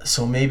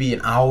so maybe an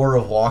hour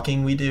of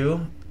walking we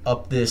do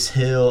up this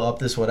hill, up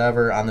this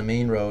whatever, on the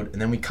main road. And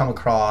then we come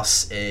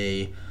across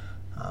a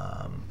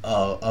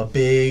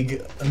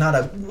big,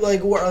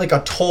 like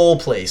a toll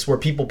place where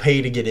people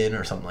pay to get in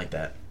or something like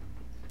that.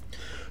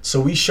 So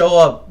we show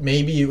up,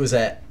 maybe it was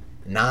at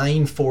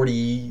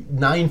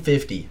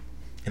 9:50,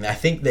 and I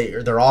think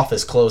their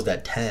office closed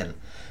at 10.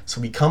 So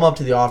we come up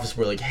to the office,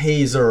 we're like,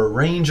 hey, is there a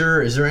ranger?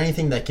 Is there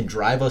anything that can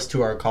drive us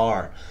to our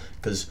car?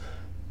 Because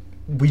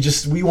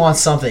we want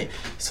something.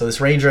 So this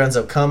ranger ends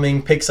up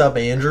coming, picks up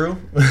Andrew.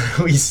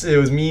 It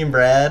was me and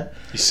Brad.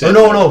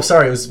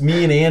 It was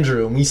me and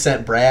Andrew, and we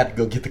sent Brad to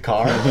go get the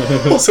car.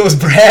 So it was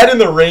Brad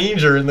and the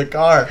ranger in the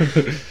car.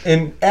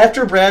 And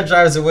after Brad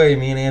drives away,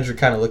 me and Andrew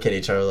kind of look at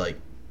each other like,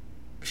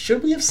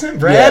 should we have sent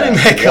Brad in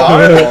that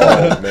car?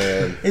 Oh,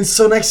 man. And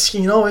so next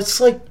thing you know,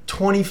 it's like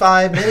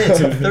 25 minutes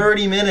and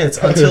 30 minutes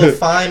until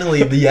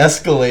finally the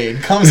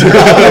Escalade comes around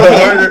the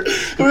corner.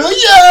 We're like,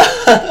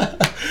 yeah!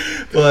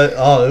 But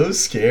it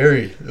was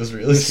scary. It was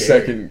really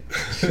scary.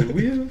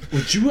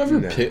 Would you ever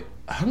No. pick?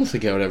 I don't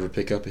think I would ever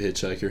pick up a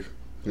hitchhiker.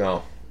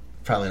 No.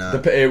 Probably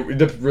not.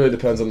 It really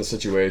depends on the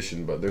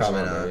situation, but there's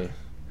Probably not not. many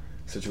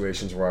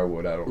situations where I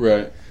would. I don't.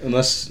 Right.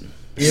 Unless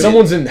If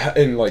someone's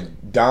in like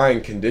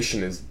dying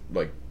condition is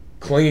like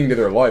clinging to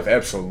their life,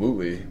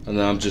 absolutely. and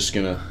then I'm just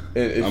gonna.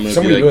 If I'm gonna be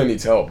somebody like, really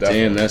needs help,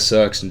 definitely. Damn, that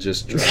sucks, and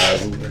just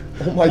drive over.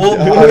 Oh my Well,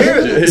 god!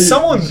 where,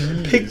 someone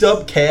picked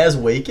up Kaz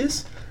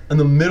Wakis in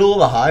the middle of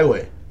the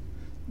highway.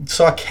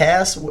 Saw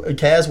Kaz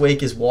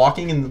Wakis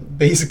walking in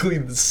basically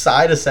the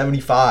side of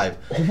 75.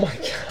 Oh my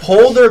god!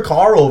 Pulled their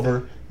car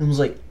over and was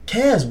like,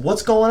 Kaz,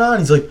 what's going on?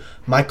 He's like,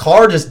 my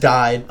car just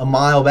died a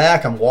mile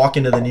back. I'm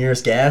walking to the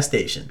nearest gas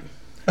station.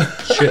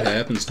 Shit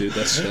happens, dude.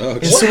 That sucks.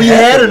 And so he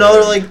had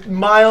another like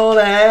mile and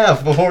a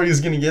half before he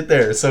was gonna get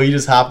there. So he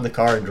just hopped in the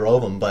car and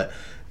drove him. But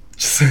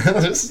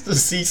just to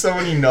see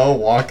someone you know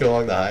walking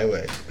along the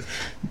highway.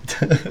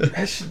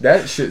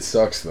 That shit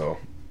sucks though.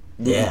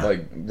 Yeah.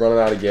 Like running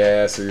out of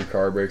gas or your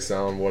car breaks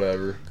down,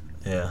 whatever.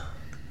 Yeah,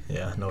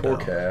 no Poor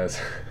doubt. Kaz.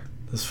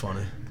 That's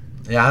funny.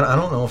 Yeah, I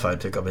don't know if I'd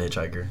pick up a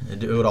hitchhiker.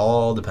 It would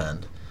all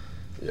depend.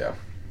 Yeah.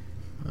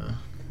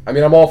 I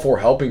mean, I'm all for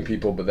helping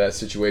people, but that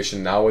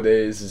situation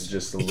nowadays is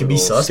just a It can be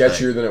little suspect.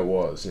 sketchier than it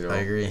was. You know. I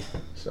agree.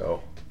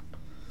 So.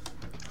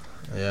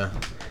 Yeah.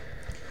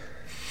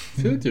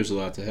 I feel like there's a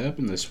lot to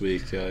happen this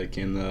week, like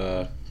in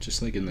the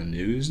in the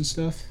news and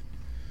stuff.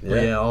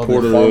 Yeah, all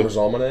Puerto the, Farmer's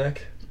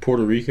Almanac.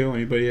 Puerto Rico.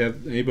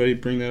 Anybody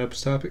bring that up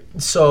as a topic?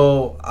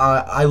 So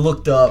I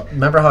looked up.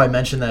 Remember how I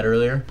mentioned that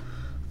earlier?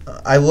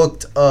 I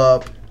looked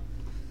up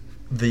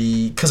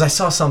because I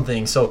saw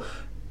something. So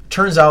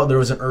turns out there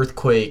was an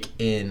earthquake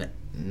in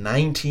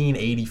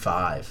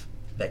 1985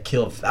 that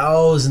killed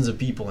thousands of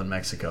people in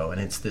Mexico, and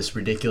it's this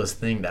ridiculous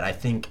thing that I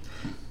think.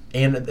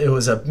 And it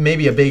was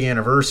maybe a big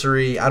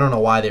anniversary. I don't know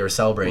why they were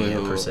celebrating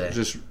it per se.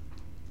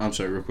 I'm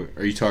sorry, real quick.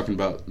 Are you talking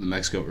about the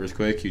Mexico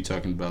earthquake? Are you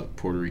talking about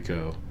Puerto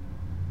Rico?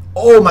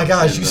 Oh my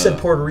gosh, And, you said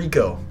Puerto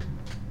Rico.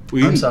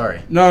 I'm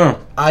sorry. No.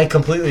 I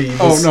completely.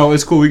 Oh no,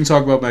 it's cool. We can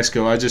talk about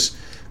Mexico. I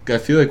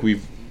feel like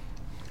we've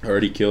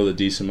already killed a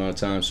decent amount of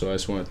time, so I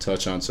just want to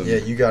touch on some. Yeah,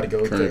 you got to go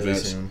current really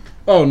events. soon.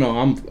 Oh no,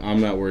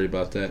 I'm not worried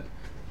about that.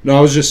 No,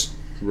 I was just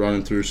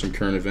running through some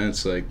current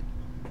events. Like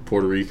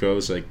Puerto Rico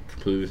is like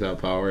completely without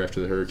power after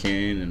the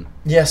hurricane, and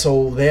Yeah,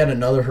 so they had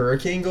another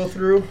hurricane go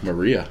through.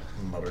 Maria.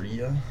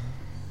 Yeah.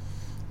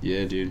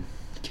 Yeah, dude.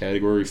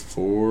 Category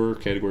 4,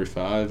 Category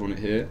 5 when it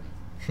hit.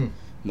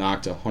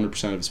 Knocked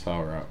 100% of its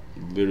power out.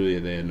 Literally,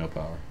 they had no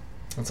power.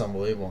 That's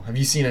unbelievable. Have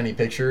you seen any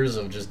pictures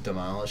of just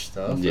demolished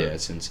stuff? Yeah, Or-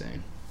 it's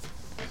insane.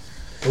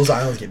 Those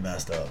islands get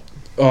messed up.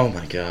 Oh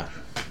my god.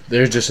 They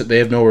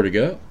have nowhere to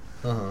go.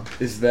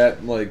 Is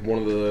that like one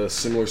of the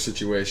similar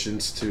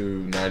situations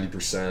to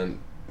 90%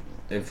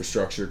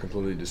 infrastructure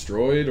completely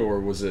destroyed, or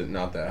was it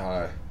not that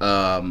high?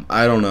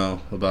 I don't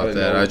know I about didn't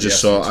that. know I what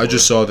just the saw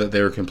estimates saw that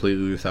they were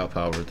completely without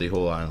power, the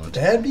whole island.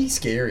 That'd be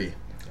scary.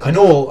 I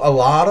know a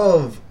lot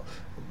of.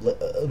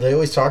 They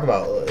always talk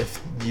about if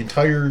the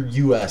entire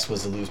U.S.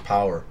 was to lose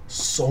power,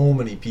 so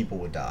many people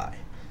would die.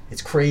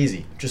 It's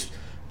crazy.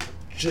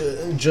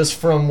 Just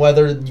from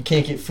whether you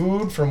can't get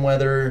food, from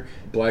whether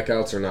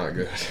Blackouts are not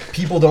good.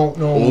 people don't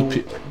know.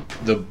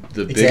 The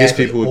biggest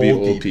Exactly, people would be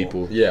old old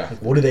people. people. Yeah.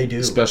 Like, what do they do?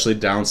 Especially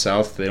down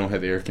south, they don't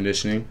have air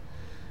conditioning.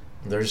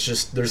 There's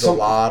a Some-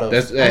 lot of. I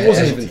wasn't even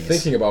casualties.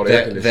 thinking about air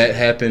That conditioning.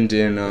 happened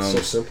in It's so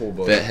simple,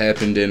 but that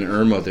happened in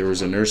Irma. There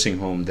was a nursing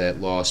home that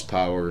lost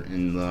power,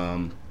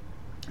 and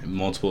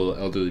multiple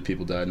elderly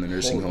people died in the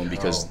nursing Holy home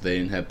because cow. they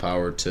didn't have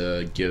power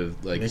to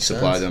Makes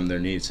supply sense. them their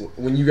needs.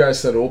 when you guys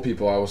said old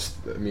people, I was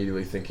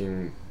immediately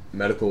thinking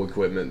medical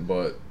equipment,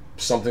 but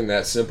something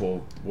that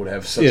simple would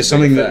have such a big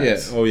Something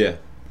effect. yeah.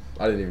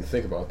 I didn't even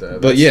think about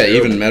that. But That's yeah,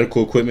 terrible. even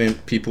medical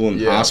equipment, people in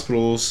Yeah.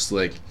 hospitals,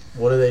 like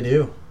What do they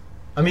do?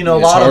 I mean, a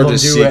it's lot hard of them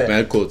to do seek it.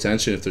 medical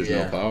attention if there's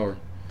Yeah. no power.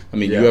 I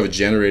mean, Yeah. you have a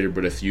generator,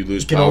 but if you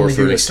lose You can power only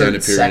for do an a certain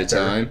extended period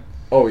sector. of time,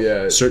 Oh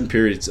yeah. certain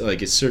periods,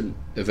 like it's certain.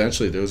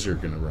 Eventually, those are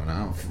gonna run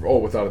out. Oh,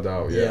 without a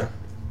doubt. Yeah.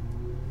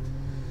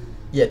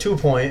 Yeah, to a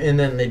point, and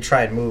then they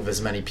try and move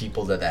as many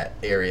people to that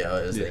area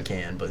as Yeah. they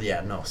can. But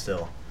yeah, no,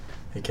 still,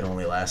 it can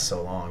only last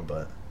so long.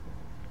 But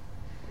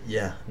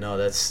yeah, no,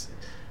 that's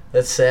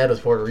sad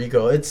with Puerto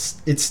Rico. It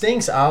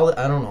stinks. I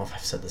don't know if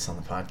I've said this on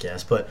the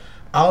podcast, but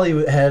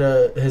Ollie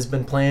has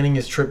been planning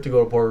his trip to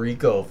go to Puerto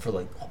Rico for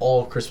like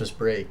all Christmas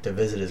break to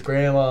visit his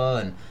grandma,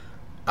 and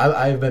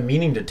I've been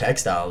meaning to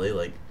text Ollie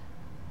like,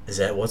 is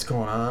that what's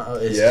going on?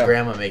 Is Yeah. his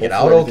grandma make it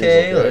out Hopefully okay?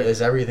 everything's okay. Like,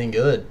 is everything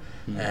good?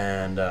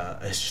 And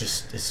it's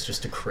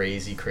just a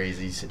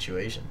crazy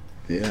situation.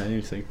 Yeah, I didn't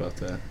even think about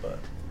that.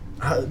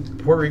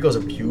 Puerto Rico's a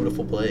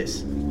beautiful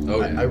place.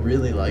 Oh, I yeah.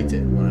 really liked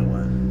it when I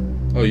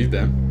went. Oh, you've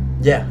been?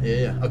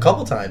 Yeah. A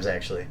couple times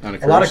actually. On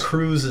a A lot of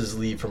cruise? cruises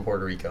leave from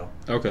Puerto Rico.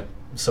 Okay.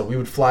 So we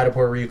would fly to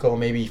Puerto Rico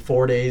maybe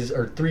 4 days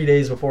or 3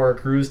 days before our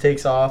cruise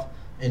takes off.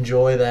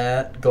 Enjoy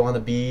that. Go on the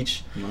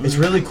beach. Nice. It's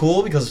really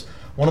cool because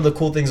one of the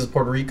cool things with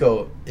Puerto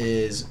Rico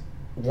is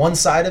one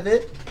side of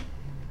it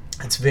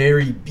It's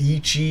very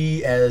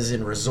beachy, as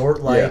in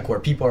resort-like, Yeah. where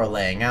people are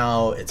laying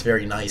out. It's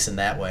very nice in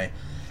that way.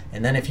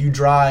 And then if you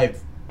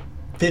drive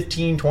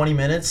 15, 20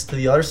 minutes to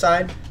the other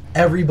side,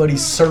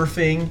 everybody's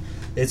surfing.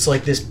 It's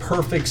like this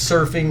perfect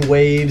surfing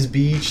waves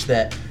beach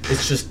that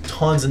it's just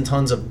tons and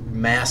tons of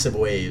massive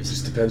waves.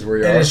 Just depends where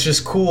you And are. it's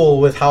just cool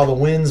with how the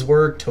winds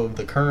work to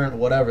the current,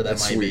 whatever that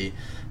That's might sweet. be.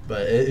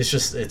 But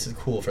it's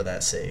cool for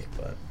that sake.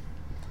 But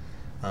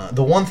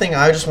the one thing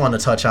I just wanted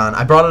to touch on,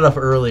 I brought it up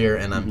earlier,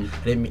 and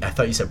I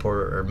thought you said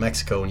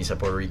Mexico when you said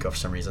Puerto Rico for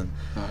some reason.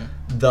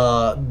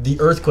 The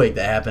earthquake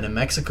that happened in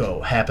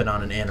Mexico happened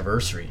on an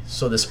anniversary.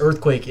 So this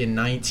earthquake in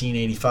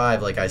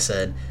 1985, like I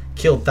said,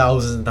 killed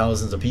thousands and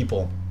thousands of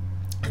people.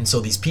 And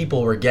so these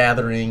people were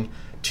gathering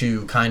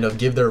to kind of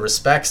give their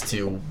respects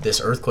to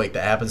this earthquake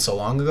that happened so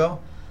long ago.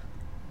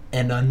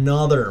 And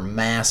another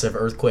massive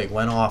earthquake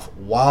went off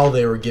while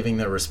they were giving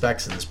their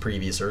respects to this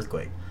previous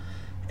earthquake.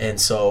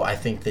 And so I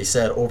think they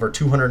said over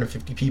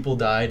 250 people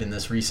died in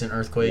this recent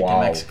earthquake in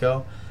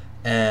Mexico.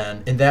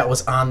 And that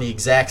was on the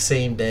exact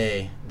same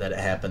day that it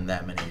happened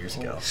that many years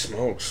ago.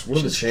 Smokes. What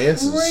are the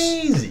chances?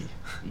 Crazy.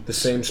 The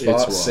same spot,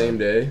 wild. same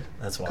day?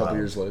 That's A wild. couple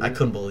years later? I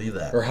couldn't believe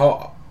that. Or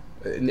how...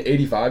 In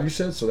 85, you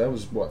said? So that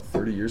was, what,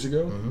 30 years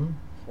ago? Mm-hmm.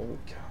 Holy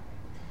cow.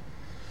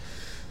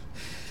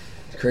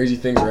 Crazy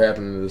things are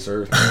happening to this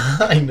earth.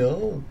 I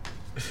know.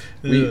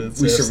 We Yeah,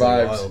 it's absolutely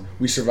survived. wild.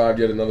 We survived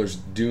yet another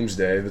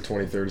doomsday, the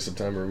 23rd of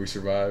September. We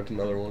survived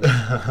another one.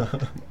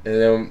 And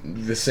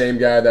then the same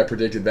guy that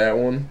predicted that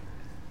one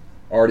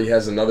already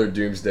has another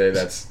doomsday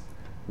that's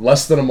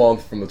less than a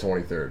month from the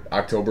 23rd,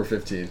 October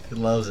 15th. He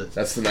loves it.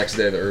 That's the next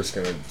day the Earth's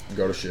gonna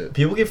go to shit.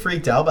 People get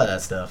freaked out by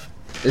that stuff.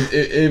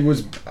 It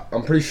was.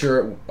 I'm pretty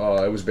sure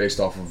it was based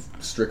off of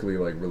strictly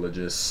like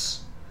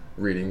religious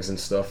readings and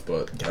stuff.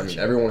 But I mean, Gotcha.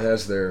 everyone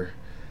has their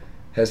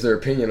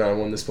opinion on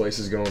when this place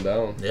is going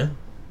down. Yeah.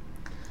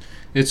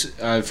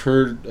 I've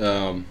heard,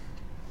 I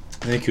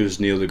think it was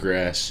Neil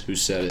deGrasse who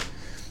said it,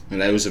 and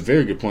that was a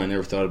very good point. I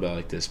never thought about it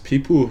like this.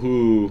 People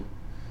who,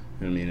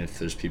 I mean, if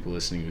there's people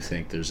listening who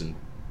think there's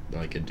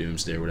like a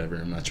doomsday or whatever,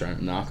 I'm not trying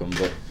to knock them,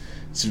 but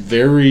it's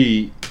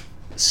very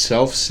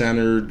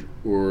self-centered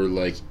or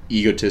like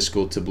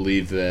egotistical to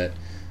believe that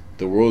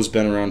the world's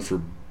been around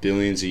for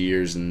billions of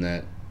years and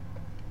that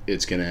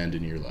it's going to end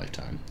in your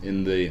lifetime.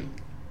 In the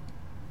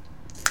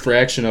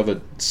fraction of a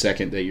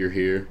second that you're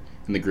here,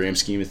 in the grand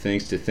scheme of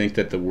things, to think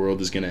that the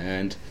world is going to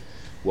end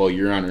while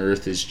you're on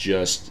Earth is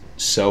just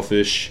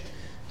selfish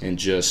and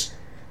just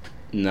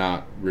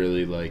not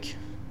really like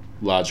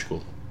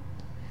logical.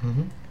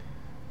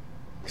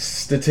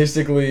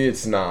 Statistically,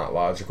 it's not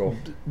logical.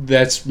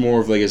 That's more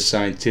of like a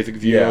scientific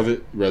view Yeah. of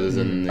it rather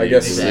than I a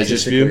guess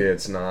religious statistically, view.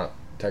 it's not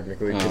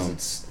technically because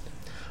it's.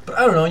 But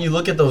I don't know. You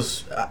look at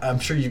those. I'm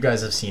sure you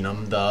guys have seen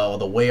them.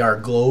 The way our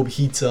globe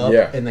heats up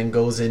Yeah. and then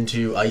goes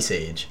into ice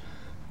age.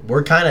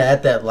 We're kind of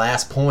at that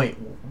last point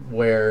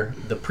where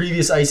the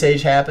previous ice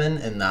age happened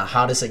and the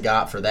hottest it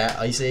got for that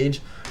ice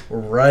age. We're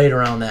right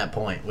around that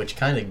point, which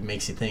kind of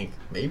makes you think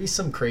maybe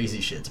some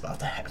crazy shit's about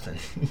to happen.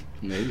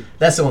 Maybe.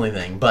 That's the only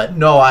thing. But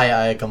no,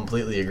 I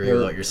completely agree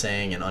with what you're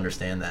saying and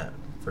understand that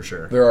for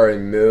sure. There are a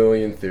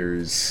million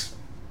theories,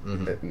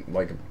 Mm-hmm.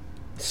 like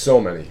so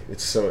many.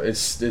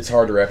 It's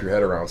hard to wrap your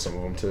head around some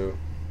of them too.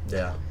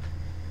 Yeah.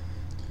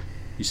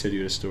 You said you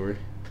had a story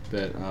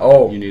that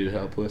Oh. you needed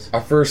help with. I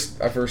first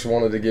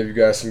wanted to give you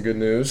guys some good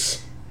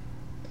news.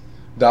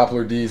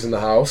 Doppler D's in the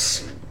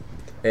house,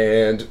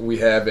 and we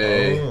have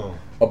a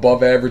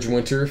above average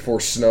winter for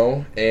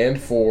snow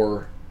and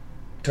for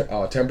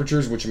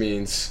temperatures, which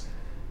means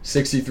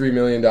 $63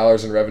 million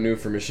in revenue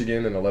for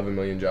Michigan and 11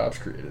 million jobs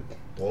created.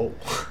 Whoa.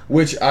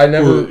 Which I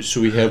never. So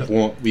we have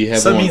one. We have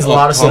So that one means a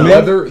lot of upcoming.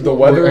 snow. The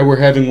weather We're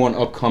having one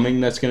upcoming.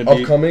 That's going to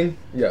be upcoming.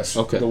 Yes.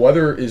 Okay. The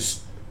weather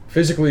is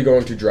physically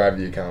going to drive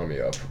the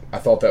economy up. I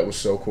thought that was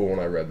so cool when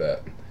I read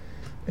that.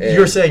 And-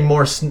 You're saying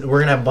more. We're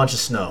gonna have a bunch of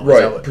snow. Is Right.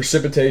 that what-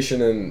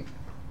 Precipitation and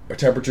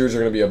temperatures are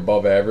going to be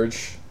above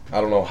average. I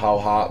don't know how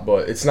hot,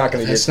 but it's not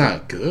going to That's get.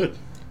 not good.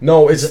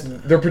 No,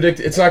 they're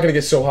predicting it's not going to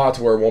get so hot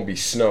to where it won't be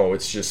snow.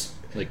 It's just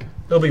Like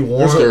It'll be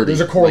warm.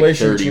 There's a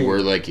correlation like 30 between- where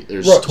like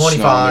there's Right. snow on the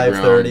 25,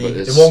 ground, 30. but It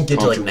it's won't get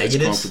to, like, comfortable- It's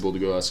negatives? comfortable to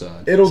go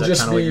outside. it'll Is that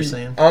just kinda what be you're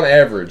saying? on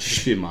average.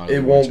 Just be a mild It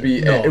won't winter.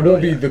 be. No, it no,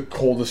 won't be yeah. the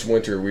coldest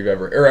winter we've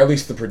ever, or at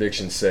least the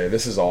predictions say.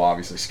 This is all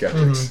obviously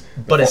skeptics.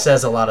 But it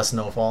says a lot of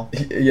snowfall.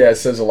 Yeah, it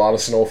says a lot of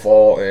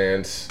snowfall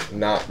and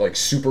not like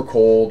super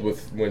cold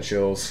with wind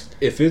chills.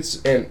 If it's,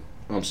 And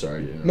I'm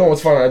sorry. Yeah. no,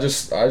 it's fine.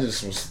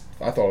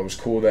 I thought it was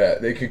cool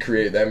that they could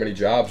create that many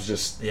jobs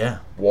just Yeah.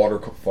 water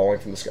falling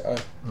from the sky.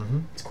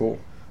 It's cool.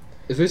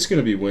 If it's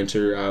gonna be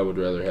winter, I would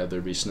rather have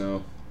there be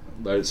snow.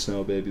 Let it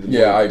snow, baby. The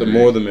Yeah, more, I the agree.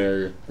 more the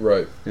merrier,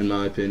 Right. in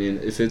my opinion.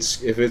 If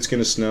it's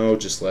gonna snow,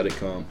 just let it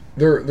come.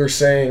 They're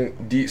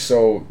saying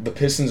so the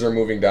Pistons are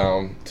moving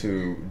down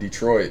to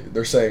Detroit.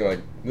 They're saying like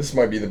this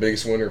might be the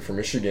biggest winter for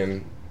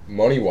Michigan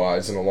money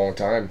wise in a long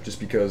time, just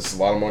because a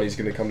lot of money is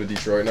going to come to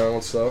Detroit now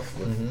and stuff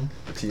with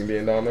the team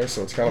being down there.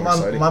 So it's kind of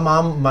exciting. My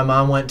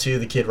mom went to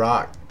the Kid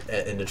Rock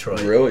in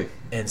Detroit Really?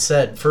 and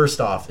said, first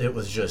off, it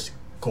was just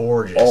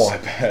gorgeous. Oh, I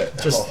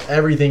bet. Just Oh.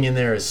 everything in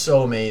there is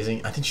so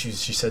amazing. I think she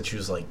said she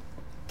was like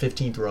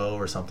 15th row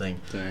or something.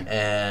 Dang.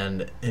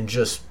 and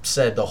just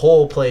said the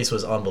whole place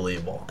was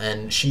unbelievable.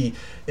 And she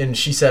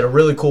said a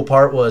really cool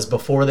part was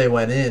before they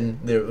went in,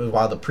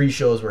 while the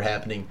pre-shows were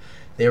happening,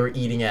 they were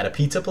eating at a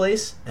pizza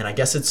place, and I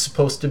guess it's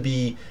supposed to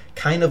be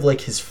kind of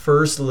like his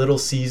first Little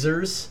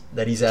Caesars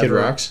that he's ever. Kid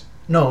Rocks?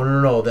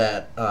 No,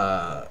 that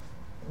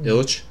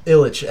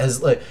Illich?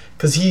 has like,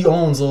 because he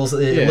owns Little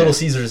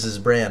Caesars, his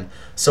brand.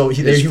 So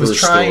he was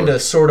first trying store. to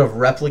sort of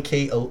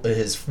replicate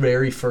his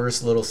very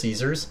first Little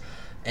Caesars,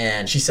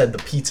 and she said the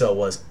pizza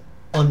was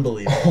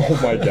unbelievable. Oh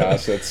my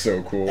gosh, that's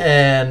so cool.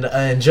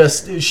 And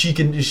just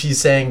she's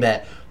saying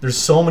that there's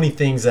so many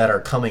things that are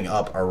coming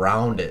up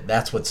around it.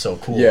 That's what's so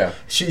cool. Yeah.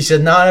 She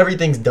said not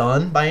everything's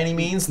done by any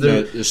means.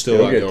 No, there's still a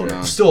They'll lot get going there.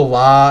 on. There's still a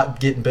lot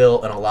getting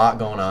built and a lot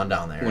going on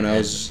down there. When I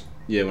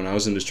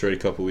was in Detroit a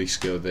couple weeks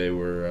ago, they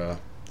were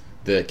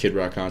the Kid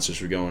Rock concerts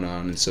were going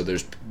on, and so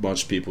there's a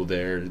bunch of people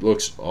there. It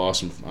looks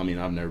awesome. I mean,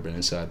 I've never been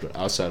inside, but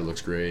outside it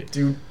looks great.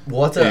 Dude,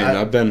 And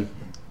I've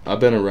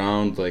been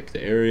around like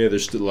the area.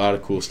 There's a lot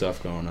of cool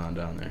stuff going on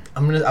down there.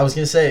 I was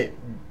gonna say,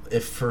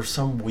 if for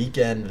some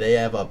weekend they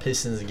have a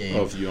Pistons game,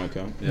 Oh, if you want to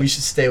come, we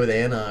should stay with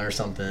Anna or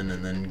something,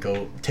 and then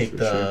go take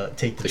the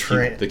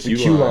train. The The Q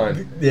Q line.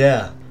 line.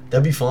 Yeah,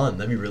 that'd be fun.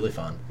 That'd be really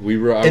fun.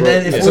 And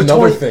then if That's we're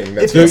another 20 thing.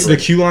 if That's the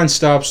Q line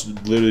stops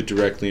literally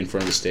directly in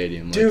front of the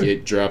stadium. Like Dude.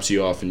 it drops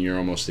you off, and you're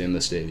almost in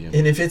the stadium.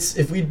 And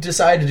if we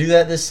decide to do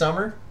that this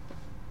summer,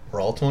 we're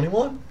all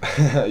 21.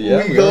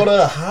 Yeah, we go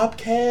to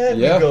Hopcat.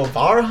 Yeah. We go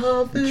bar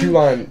hopping. the Q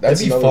line. That's That'd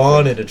be another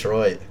fun thing. in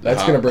Detroit.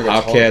 That's gonna bring a ton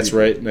of Hopcat's people.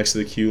 right next to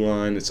the Q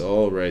line. It's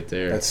all right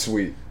there. That's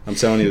sweet. I'm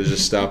telling you, there's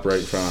just stop right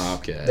in front of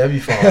Hopcat. That'd be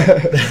fun.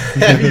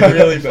 That'd be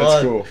really fun.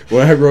 That's cool.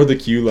 When I rode the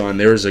Q line,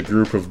 there was a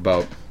group of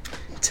about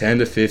 10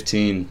 to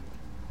 15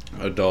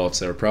 adults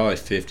that were probably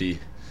 50,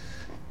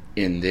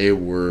 and they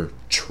were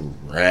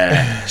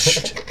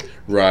trashed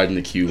riding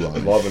the Q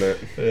line. Loving it.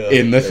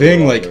 And the They thing,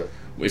 were like, loving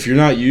it.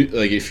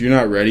 if you're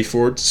not ready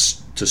for it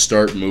to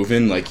start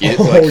moving, like it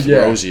Oh, like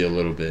yeah. throws you a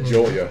little bit.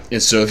 Jolt ya.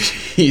 And so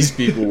these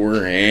people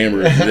were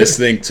hammered. And this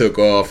thing took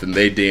off, and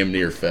they damn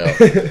near fell.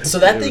 So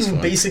that It was thing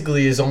fun.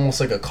 basically is almost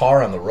like a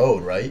car on the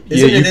road, right?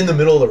 Yeah, Isn't it in the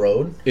middle of the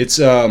road? It's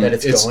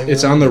it's going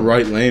it's on? on the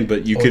right lane,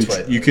 but you Oh, can it's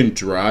right. you can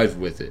drive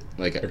with it.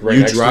 Like right you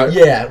next to drive.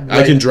 it? Yeah, I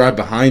right. can drive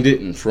behind it,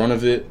 in front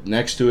of it,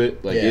 next to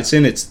it. Like Yeah. it's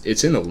in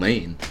the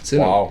lane. It's in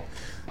Wow.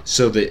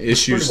 So the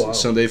issues. pretty wild.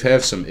 So they've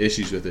had some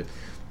issues with it.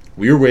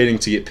 We were waiting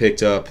to get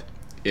picked up,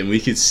 and we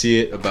could see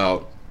it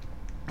about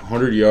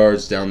 100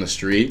 yards down the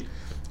street,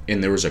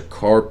 and there was a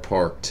car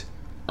parked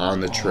on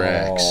the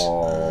tracks.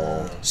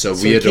 Oh. So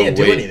So we you had to can't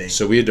do wait. anything.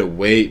 So we had to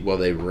wait while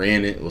they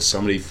ran it. Well,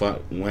 somebody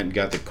went and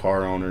got the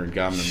car owner and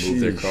got him to move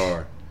their Sheesh.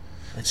 car.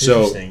 That's So,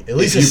 interesting. At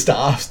least if it you-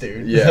 stops,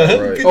 dude. Yeah,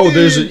 right. Good Oh,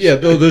 there's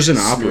dude. there's an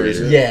Smooth.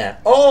 operator. Yeah.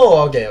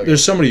 Oh, okay.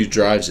 There's somebody who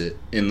drives it,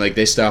 and like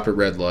they stop at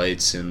red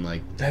lights, and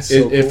like That's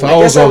it, so it cool. I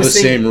follows guess I all the was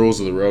thinking- same rules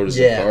of the road as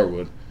Yeah. the car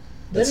would.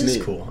 That That's is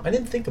neat. cool. I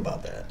didn't think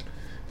about that.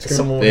 gonna-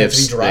 Someone would They have have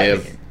to be they driving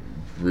have it.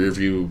 rear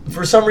view.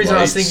 For some reason,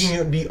 I was lights. thinking it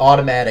would be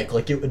automatic.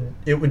 Like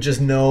it would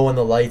just know when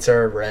the lights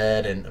are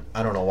red, and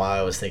I don't know why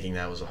I was thinking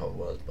that was how it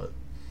was, but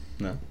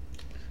No.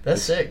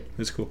 that's sick.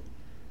 It's cool.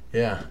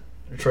 Yeah,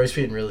 Detroit's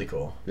being really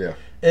cool. Yeah.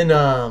 And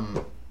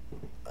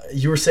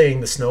you were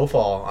saying the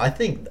snowfall. I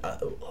think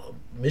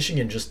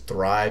Michigan just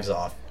thrives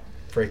off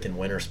freaking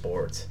winter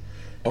sports.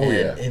 Oh, And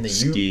yeah. in the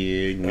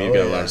Skiing. We've Oh, got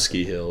a yeah. lot of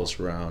ski hills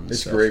around. and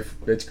It's stuff. great.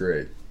 It's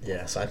great.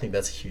 yeah, so I think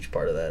that's a huge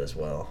part of that as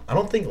well. I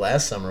don't think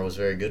last summer was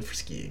very good for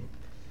skiing.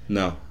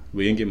 No,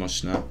 we didn't get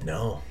much snow.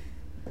 No,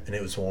 and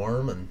it was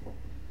warm and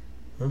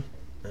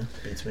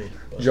beats me.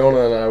 But-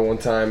 Jonah and I one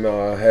time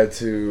had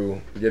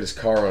to get his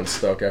car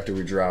unstuck after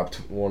we dropped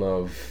one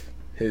of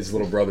his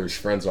little brother's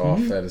friends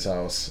off at his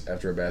house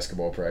after a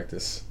basketball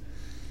practice.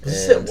 Was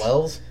this at And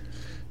Wells?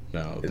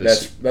 No,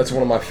 That's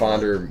one of my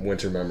fonder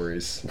winter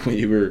memories.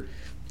 we were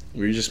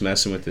just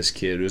messing with this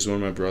kid. It was one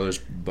of my brother's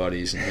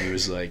buddies, and he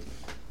was like,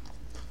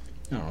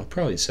 I don't know,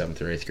 probably 7th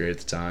or 8th grade at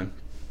the time.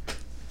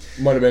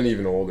 Might have been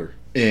even older.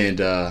 And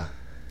it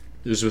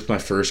was with my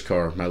first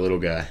car, my little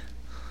guy,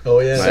 Oh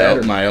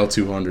yeah, my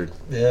L200.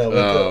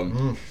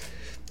 yeah.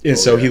 And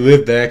so he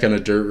lived back on a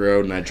dirt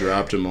road, and I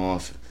dropped him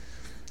off.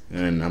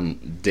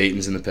 And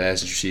Dayton's in the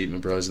passenger seat, my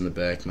brother's in the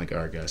back. I'm like, all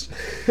right, guys,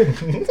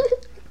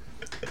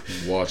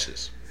 watch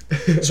this.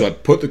 So I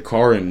put the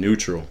car in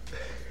neutral,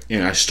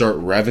 and I start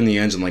revving the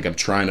engine like I'm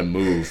trying to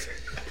move.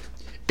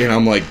 And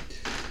I'm like,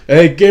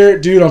 hey,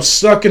 Garrett, dude, I'm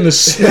stuck in the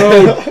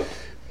snow.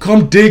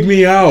 Come dig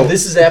me out.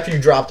 This is after you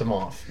dropped him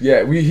off.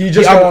 Yeah, he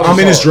just. got out of I'm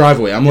in his car.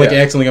 driveway. I'm like Yeah.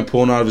 acting like I'm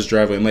pulling out of his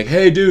driveway. I'm like,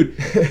 hey, dude,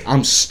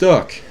 I'm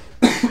stuck.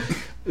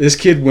 This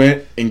kid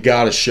went and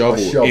got a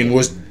shovel and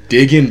was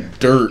digging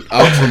dirt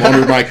out from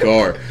under my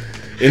car.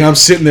 And I'm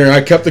sitting there.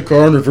 I kept the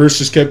car in reverse,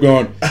 just kept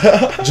going,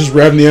 just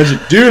revving the engine.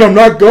 Dude, I'm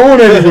not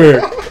going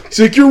anywhere. He's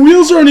like, your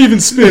wheels aren't even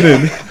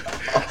spinning.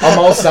 I'm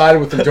outside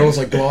with him. Jonah's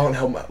like, go out and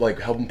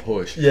help him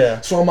push.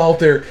 Yeah. So I'm out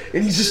there,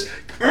 and he's just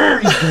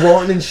he's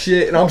grunting and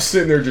shit, and I'm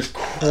sitting there just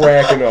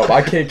cracking up.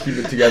 I can't keep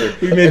it together.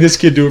 We made this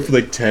kid do it for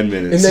like 10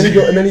 minutes. And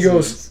then he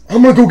goes,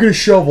 I'm gonna go get a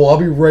shovel. I'll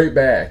be right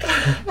back.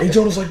 And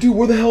Jonah's like, dude,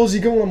 where the hell is he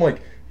going? I'm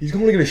like, he's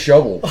going to get a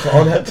shovel to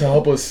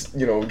help us,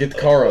 get the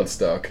car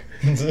unstuck.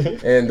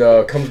 And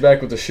comes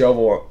back with the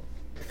shovel.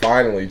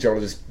 Finally,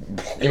 Jonah just,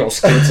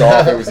 skates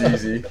off. It was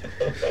easy.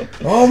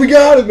 Oh, we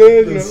got it,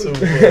 man. That's so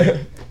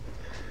funny.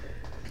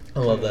 I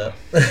love that.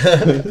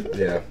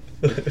 Yeah.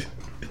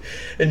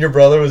 And your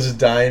brother was just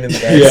dying in the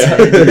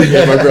back.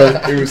 Yeah, my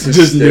brother. It was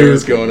just knew what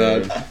was going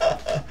on.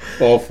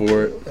 All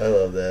for it. I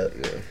love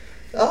that.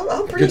 Yeah.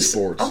 I'm pretty. Good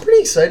sports. I'm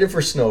pretty excited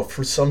for snow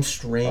for some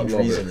strange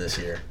reason this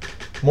year.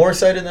 More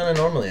excited than I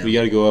normally am. We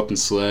got to go up and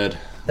sled.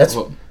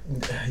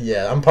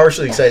 Yeah, I'm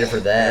partially excited for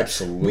that.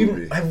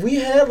 Absolutely. Have we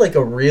had like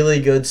a really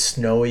good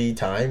snowy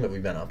time? Have we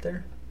been up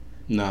there?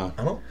 No.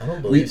 I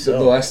don't believe so.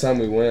 The last time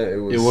we went,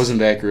 it wasn't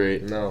that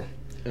great. No.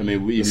 I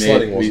mean,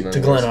 to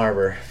Glen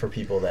Arbor for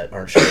people that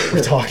aren't sure what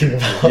we're talking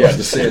about. Yeah,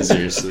 the sand.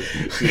 Seriously.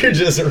 You're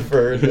just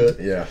referring to it.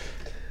 Yeah.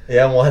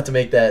 Yeah, and we'll have to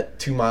make that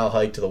 2-mile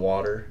hike to the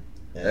water.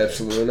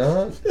 Absolutely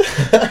not.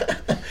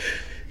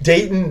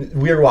 Dayton,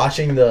 we were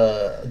watching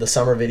the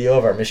summer video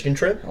of our Michigan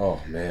trip.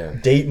 Oh man.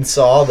 Dayton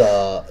saw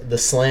the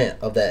slant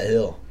of that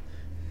hill.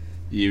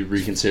 You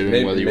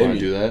reconsidering whether you want to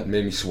do that?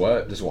 Made me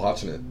sweat just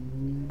watching it.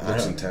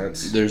 Looks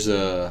intense. There's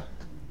a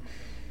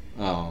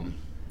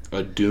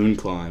dune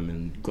climb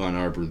in Glen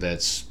Arbor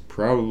that's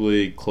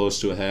probably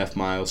close to a half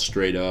mile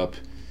straight up.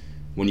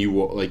 When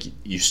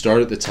you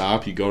start at the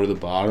top, you go to the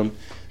bottom,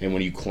 and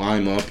when you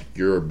climb up,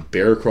 you're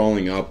bear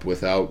crawling up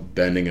without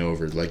bending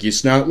over. Like,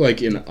 it's not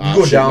like an option. You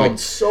go down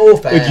so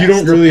fast. Like, you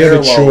don't really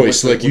have a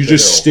choice. Like, you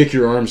just stick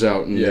your arms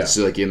out, and it's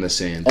like in the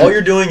sand. All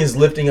you're doing is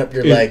lifting up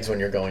your legs when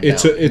you're going down.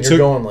 You're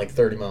going like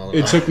 30 miles an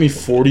hour. It took me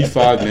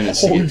 45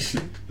 minutes.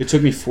 It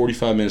took me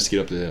 45 minutes to get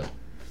up the hill.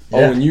 Yeah.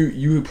 Oh, and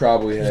you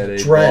probably had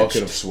a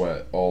bucket of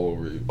sweat all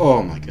over you.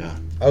 Oh my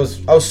god. I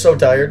was so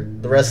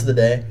tired the rest of the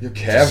day. Your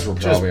calves were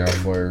probably on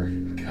fire.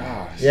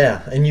 Gosh.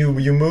 Yeah, and you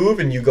move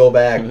and you go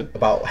back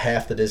about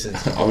half the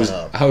distance.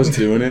 I was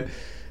doing it,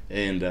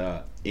 and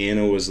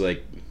Anna was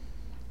like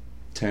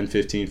 10,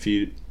 15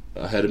 feet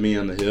ahead of me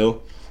on the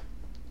hill,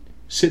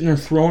 sitting there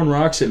throwing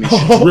rocks at me.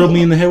 She drilled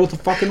me in the head with a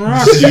fucking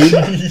rock, dude.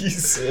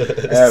 Jesus.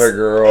 Atta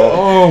girl.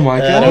 Oh my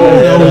god.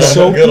 I was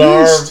so good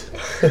arm.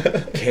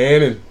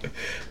 Cannon.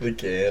 The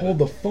cannon. Hold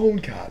the phone,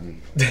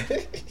 Cotton.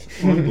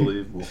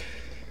 Unbelievable.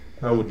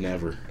 I would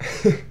never.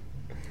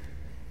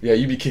 Yeah,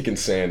 you'd be kicking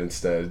sand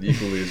instead.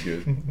 Equally as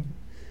good.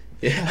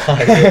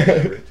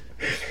 Yeah.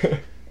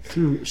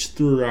 Threw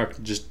a rock,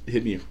 just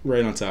hit me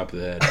right on top of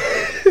the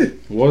head.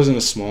 Wasn't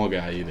a small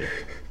guy either.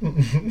 I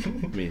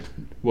mean,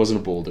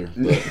 wasn't a boulder,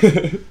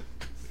 but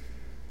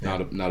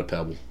not a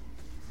pebble.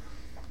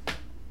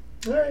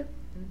 All right.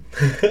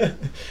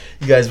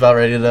 You guys about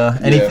ready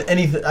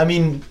to I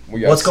mean,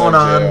 what's going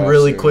on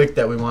really quick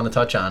that we want to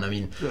touch on? I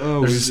mean,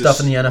 there's stuff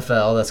in the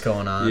NFL that's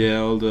going on. Yeah,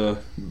 all the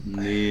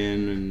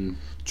Nean and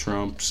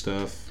Trump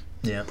stuff.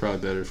 Yeah. Probably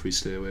better if we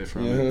stay away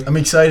from it. I'm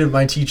excited.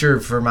 My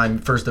teacher for my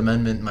First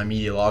Amendment in my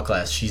media law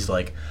class, she's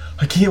like,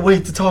 I can't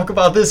wait to talk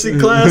about this in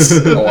class.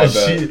 Oh, I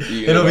bet.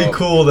 It'll be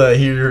cool to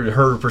hear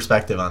her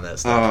perspective on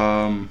this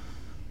stuff.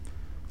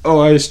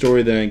 I had a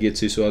story that I didn't get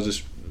to, so I'll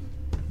just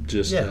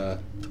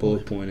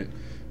bullet point it.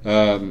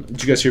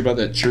 Did you guys hear about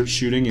that church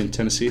shooting in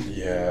Tennessee?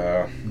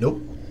 Yeah.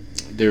 Nope.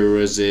 There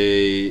was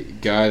a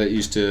guy that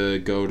used to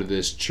go to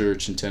this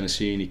church in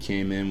Tennessee, and he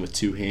came in with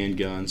 2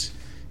 handguns,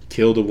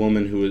 killed a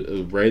woman who was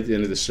right at the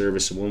end of the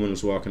service. A woman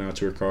was walking out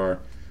to her car,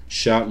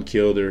 shot and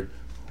killed her,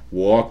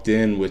 walked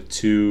in with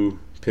 2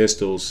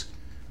 pistols,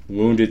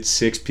 wounded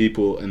 6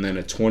 people, and then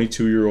a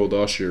 22-year-old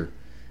usher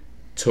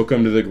took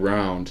him to the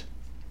ground,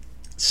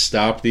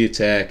 stopped the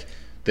attack.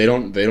 They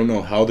don't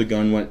know how the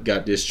gun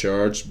got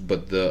discharged,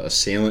 but the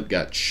assailant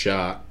got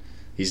shot.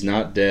 He's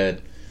not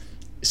dead.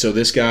 So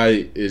this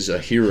guy is a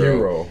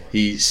hero.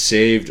 He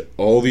saved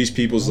all these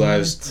people's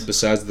lives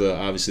besides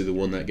obviously the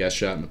one that got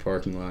shot in the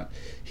parking lot.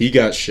 He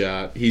got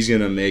shot. He's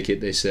gonna make it.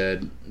 They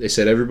said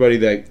everybody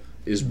that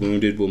is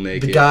wounded will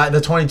make it.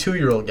 The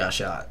 22-year-old got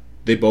shot.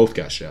 They both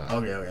got shot.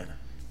 Okay.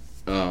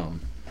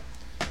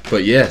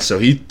 But yeah, so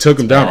he took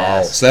him down.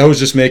 Wow. So that was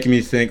just making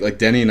me think. Like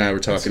Denny and I were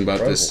talking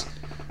about this.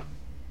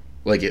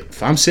 Like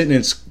if I'm sitting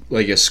in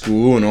like a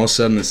school and all of a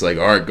sudden it's like,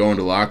 all right, going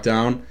to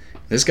lockdown.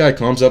 This guy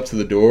comes up to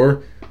the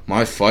door. Am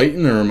I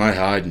fighting or am I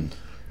hiding?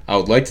 I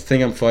would like to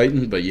think I'm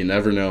fighting, but you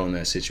never know in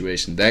that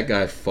situation. That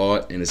guy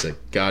fought and is a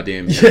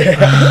goddamn hero. He's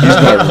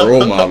my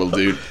role model,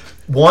 dude.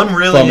 One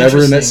really if I'm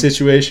ever in that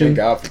situation. Thank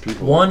God for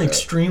people. One like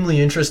extremely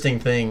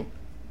interesting thing.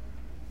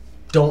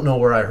 Don't know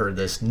where I heard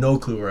this. No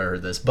clue where I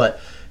heard this,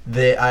 but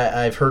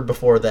I've heard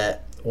before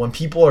that when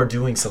people are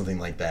doing something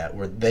like that,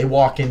 where they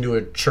walk into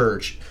a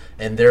church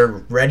and they're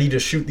ready to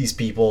shoot these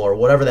people or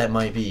whatever that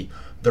might be,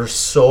 they're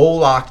so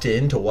locked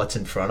into what's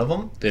in front of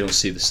them. They don't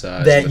see the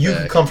side. That you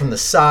can come from the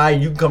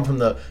side, you can come from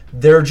the...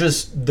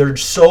 They're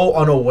so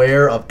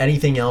unaware of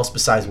anything else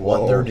besides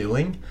what they're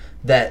doing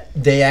that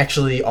they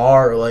actually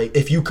are like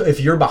if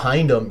you're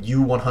behind them,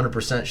 you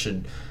 100%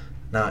 should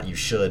not you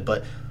should,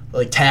 but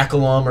like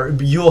tackle them or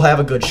you'll have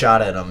a good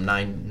shot at them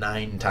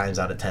 9 times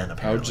out of 10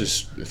 apparently. I would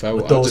just I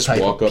With would those just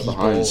type walk of up behind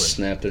people and and-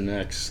 snap their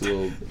necks,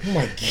 little Oh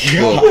my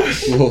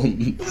gosh.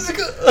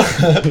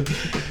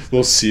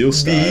 little seal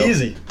style. Be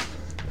easy.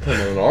 Put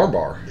him in an arm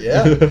bar.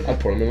 Yeah. I'd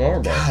put him in an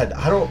arm bar. God,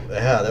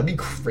 that'd be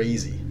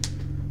crazy.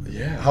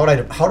 Yeah. How would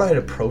I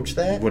approach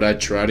that? Would I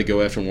try to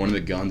go after one of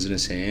the guns in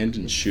his hand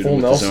and shoot Full him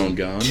with Nelson. his own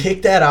gun?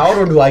 Kick that out,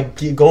 or do I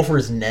go for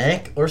his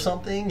neck or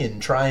something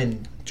and try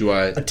and Do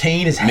I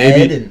attain his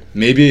head?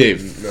 maybe a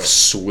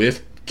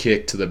swift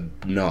kick to the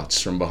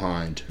nuts from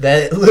behind?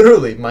 That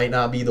literally might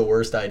not be the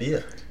worst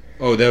idea.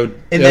 Oh, that would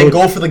And that then would,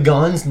 go for the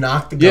guns,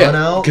 knock the Yeah, gun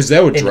out, 'cause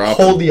that would and drop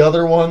hold him. the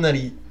other one that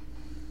he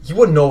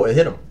wouldn't know it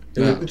hit him.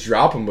 It would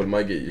drop him, but it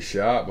might get you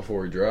shot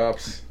before he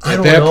drops. I At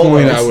don't that know,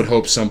 point, though. I would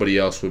hope somebody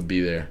else would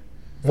be there.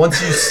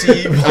 Once you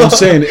see, I'm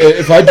saying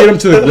if I get him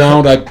to the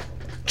ground, I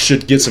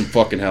should get some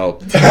fucking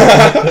help.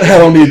 I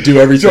don't need to do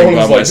everything by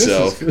Jones like,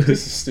 myself.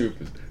 This is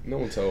stupid. No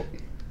one's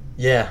helping.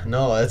 yeah,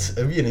 no,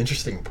 it'd be an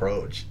interesting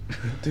approach.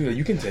 Dude,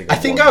 you can take. I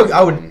think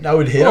I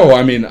would hit him. Oh,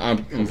 I mean,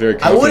 I'm very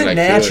confident I wouldn't could.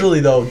 naturally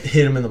though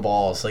hit him in the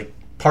balls. Like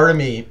part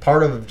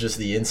of just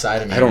the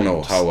inside of me. I don't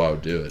know how I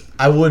would do it.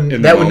 I wouldn't.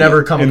 in That the would never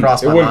moment. come In-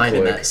 across It my wouldn't mind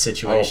in click. that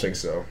situation. I don't think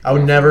so. I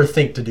would never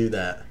think to do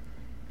that.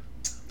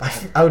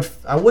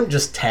 I wouldn't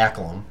just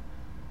tackle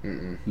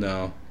him.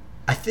 No.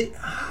 I think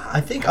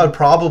I'd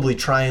probably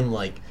try and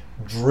like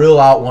drill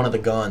out one of the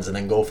guns and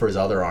then go for his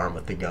other arm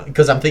with the gun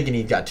because I'm thinking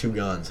he's got 2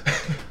 guns.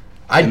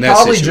 I'd In that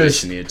probably just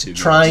situation, he had 2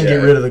 try and guns.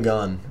 get Yeah. rid of the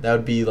gun. That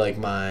would be like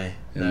my.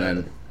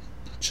 And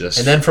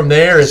And then from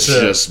there it's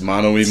just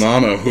mano y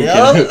mano. Who Yep.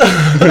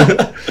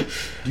 can,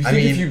 Do you I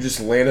think mean- if you just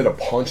landed a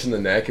punch in the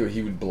neck,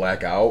 he would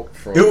black out?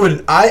 From It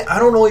would. I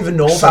don't know even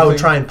know if I Something- would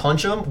try and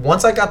punch him.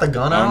 Once I got the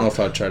gun I out, don't know if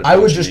I'd try to I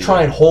would punch him just either.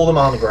 try and hold him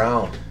on the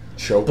ground.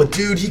 choke? But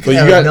dude, he could But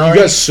have you a got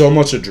knife. so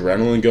much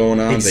adrenaline going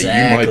on that you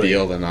might Exactly. be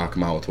able to knock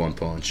him out with one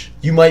punch.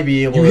 You might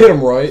be able you to hit him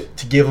right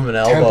to give him an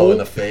elbow Temple? in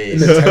the in face.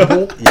 the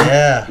temple.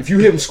 Yeah. If you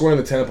hit him square in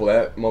the temple,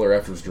 that mother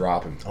effer's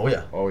dropping. Oh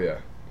yeah. Oh yeah.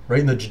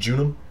 Right in the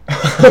jejunum.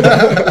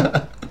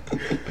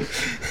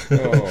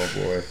 Oh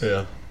boy.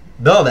 Yeah.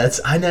 No,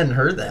 I hadn't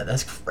heard that.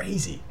 That's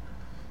crazy.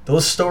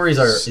 Those stories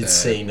are Sad.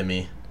 insane to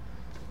me.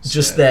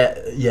 Just Sad.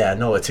 that, yeah,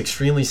 no, it's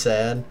extremely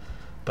sad,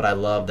 but I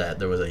love that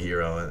there was a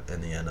hero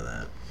in the end of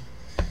that.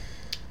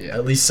 Yeah.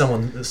 At least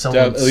someone.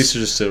 Yeah, at least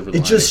there's a silver It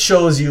lining. just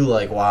shows you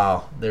like,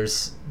 wow, there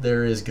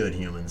is good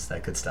humans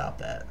that could stop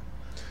that.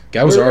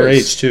 Guy was There our is.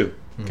 age too.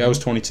 Guy Mm-hmm. was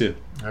 22.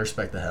 I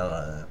respect the hell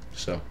out of that.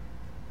 So.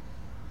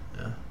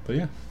 Yeah. But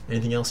yeah,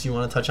 Anything else you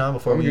want to touch on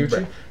before I'm we?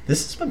 Gucci.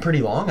 This has been pretty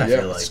long. I Yeah,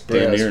 feel like it's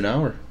damn Yeah, near an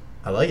hour.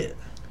 I like it.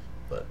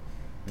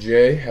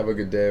 Jay, have a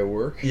good day at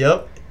work.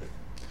 Yep.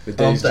 The Pump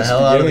day's the just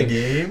hell out of the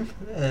beginning. game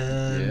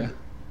and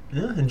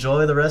Yeah. yeah,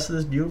 enjoy the rest of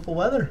this beautiful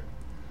weather.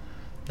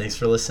 Thanks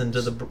for listening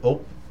to the.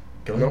 Go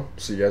ahead. No,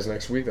 see you guys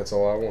next week. That's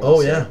all I want. Oh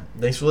to say. yeah,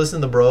 thanks for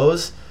listening to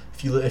Bros.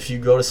 If you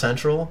go to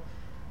Central,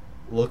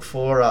 look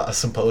for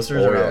some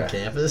posters Oh, around yeah.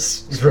 campus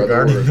Spread the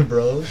regarding word. the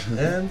Bros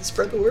and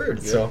spread the word.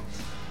 Yeah. So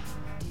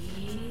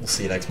we'll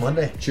see you next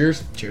Monday.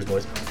 Cheers. Cheers,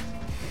 boys.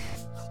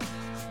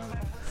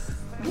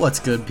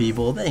 What's good,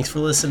 people? Thanks for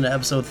listening to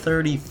episode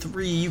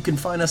 33. You can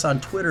find us on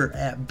Twitter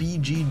at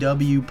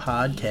BGW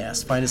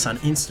Podcast. Find us on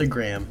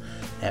Instagram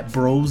at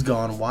Bros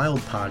Gone Wild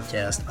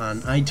Podcast.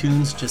 On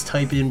iTunes, just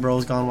type in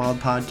Bros Gone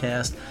Wild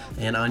Podcast.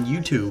 And on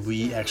YouTube,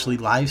 we actually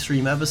live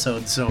stream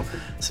episodes. So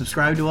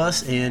subscribe to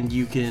us, and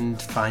you can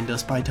find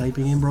us by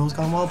typing in Bros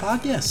Gone Wild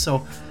Podcast.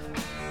 So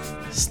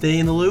stay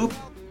in the loop,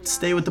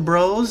 stay with the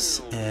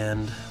bros,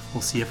 and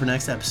we'll see you for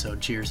next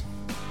episode. Cheers.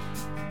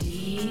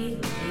 Deep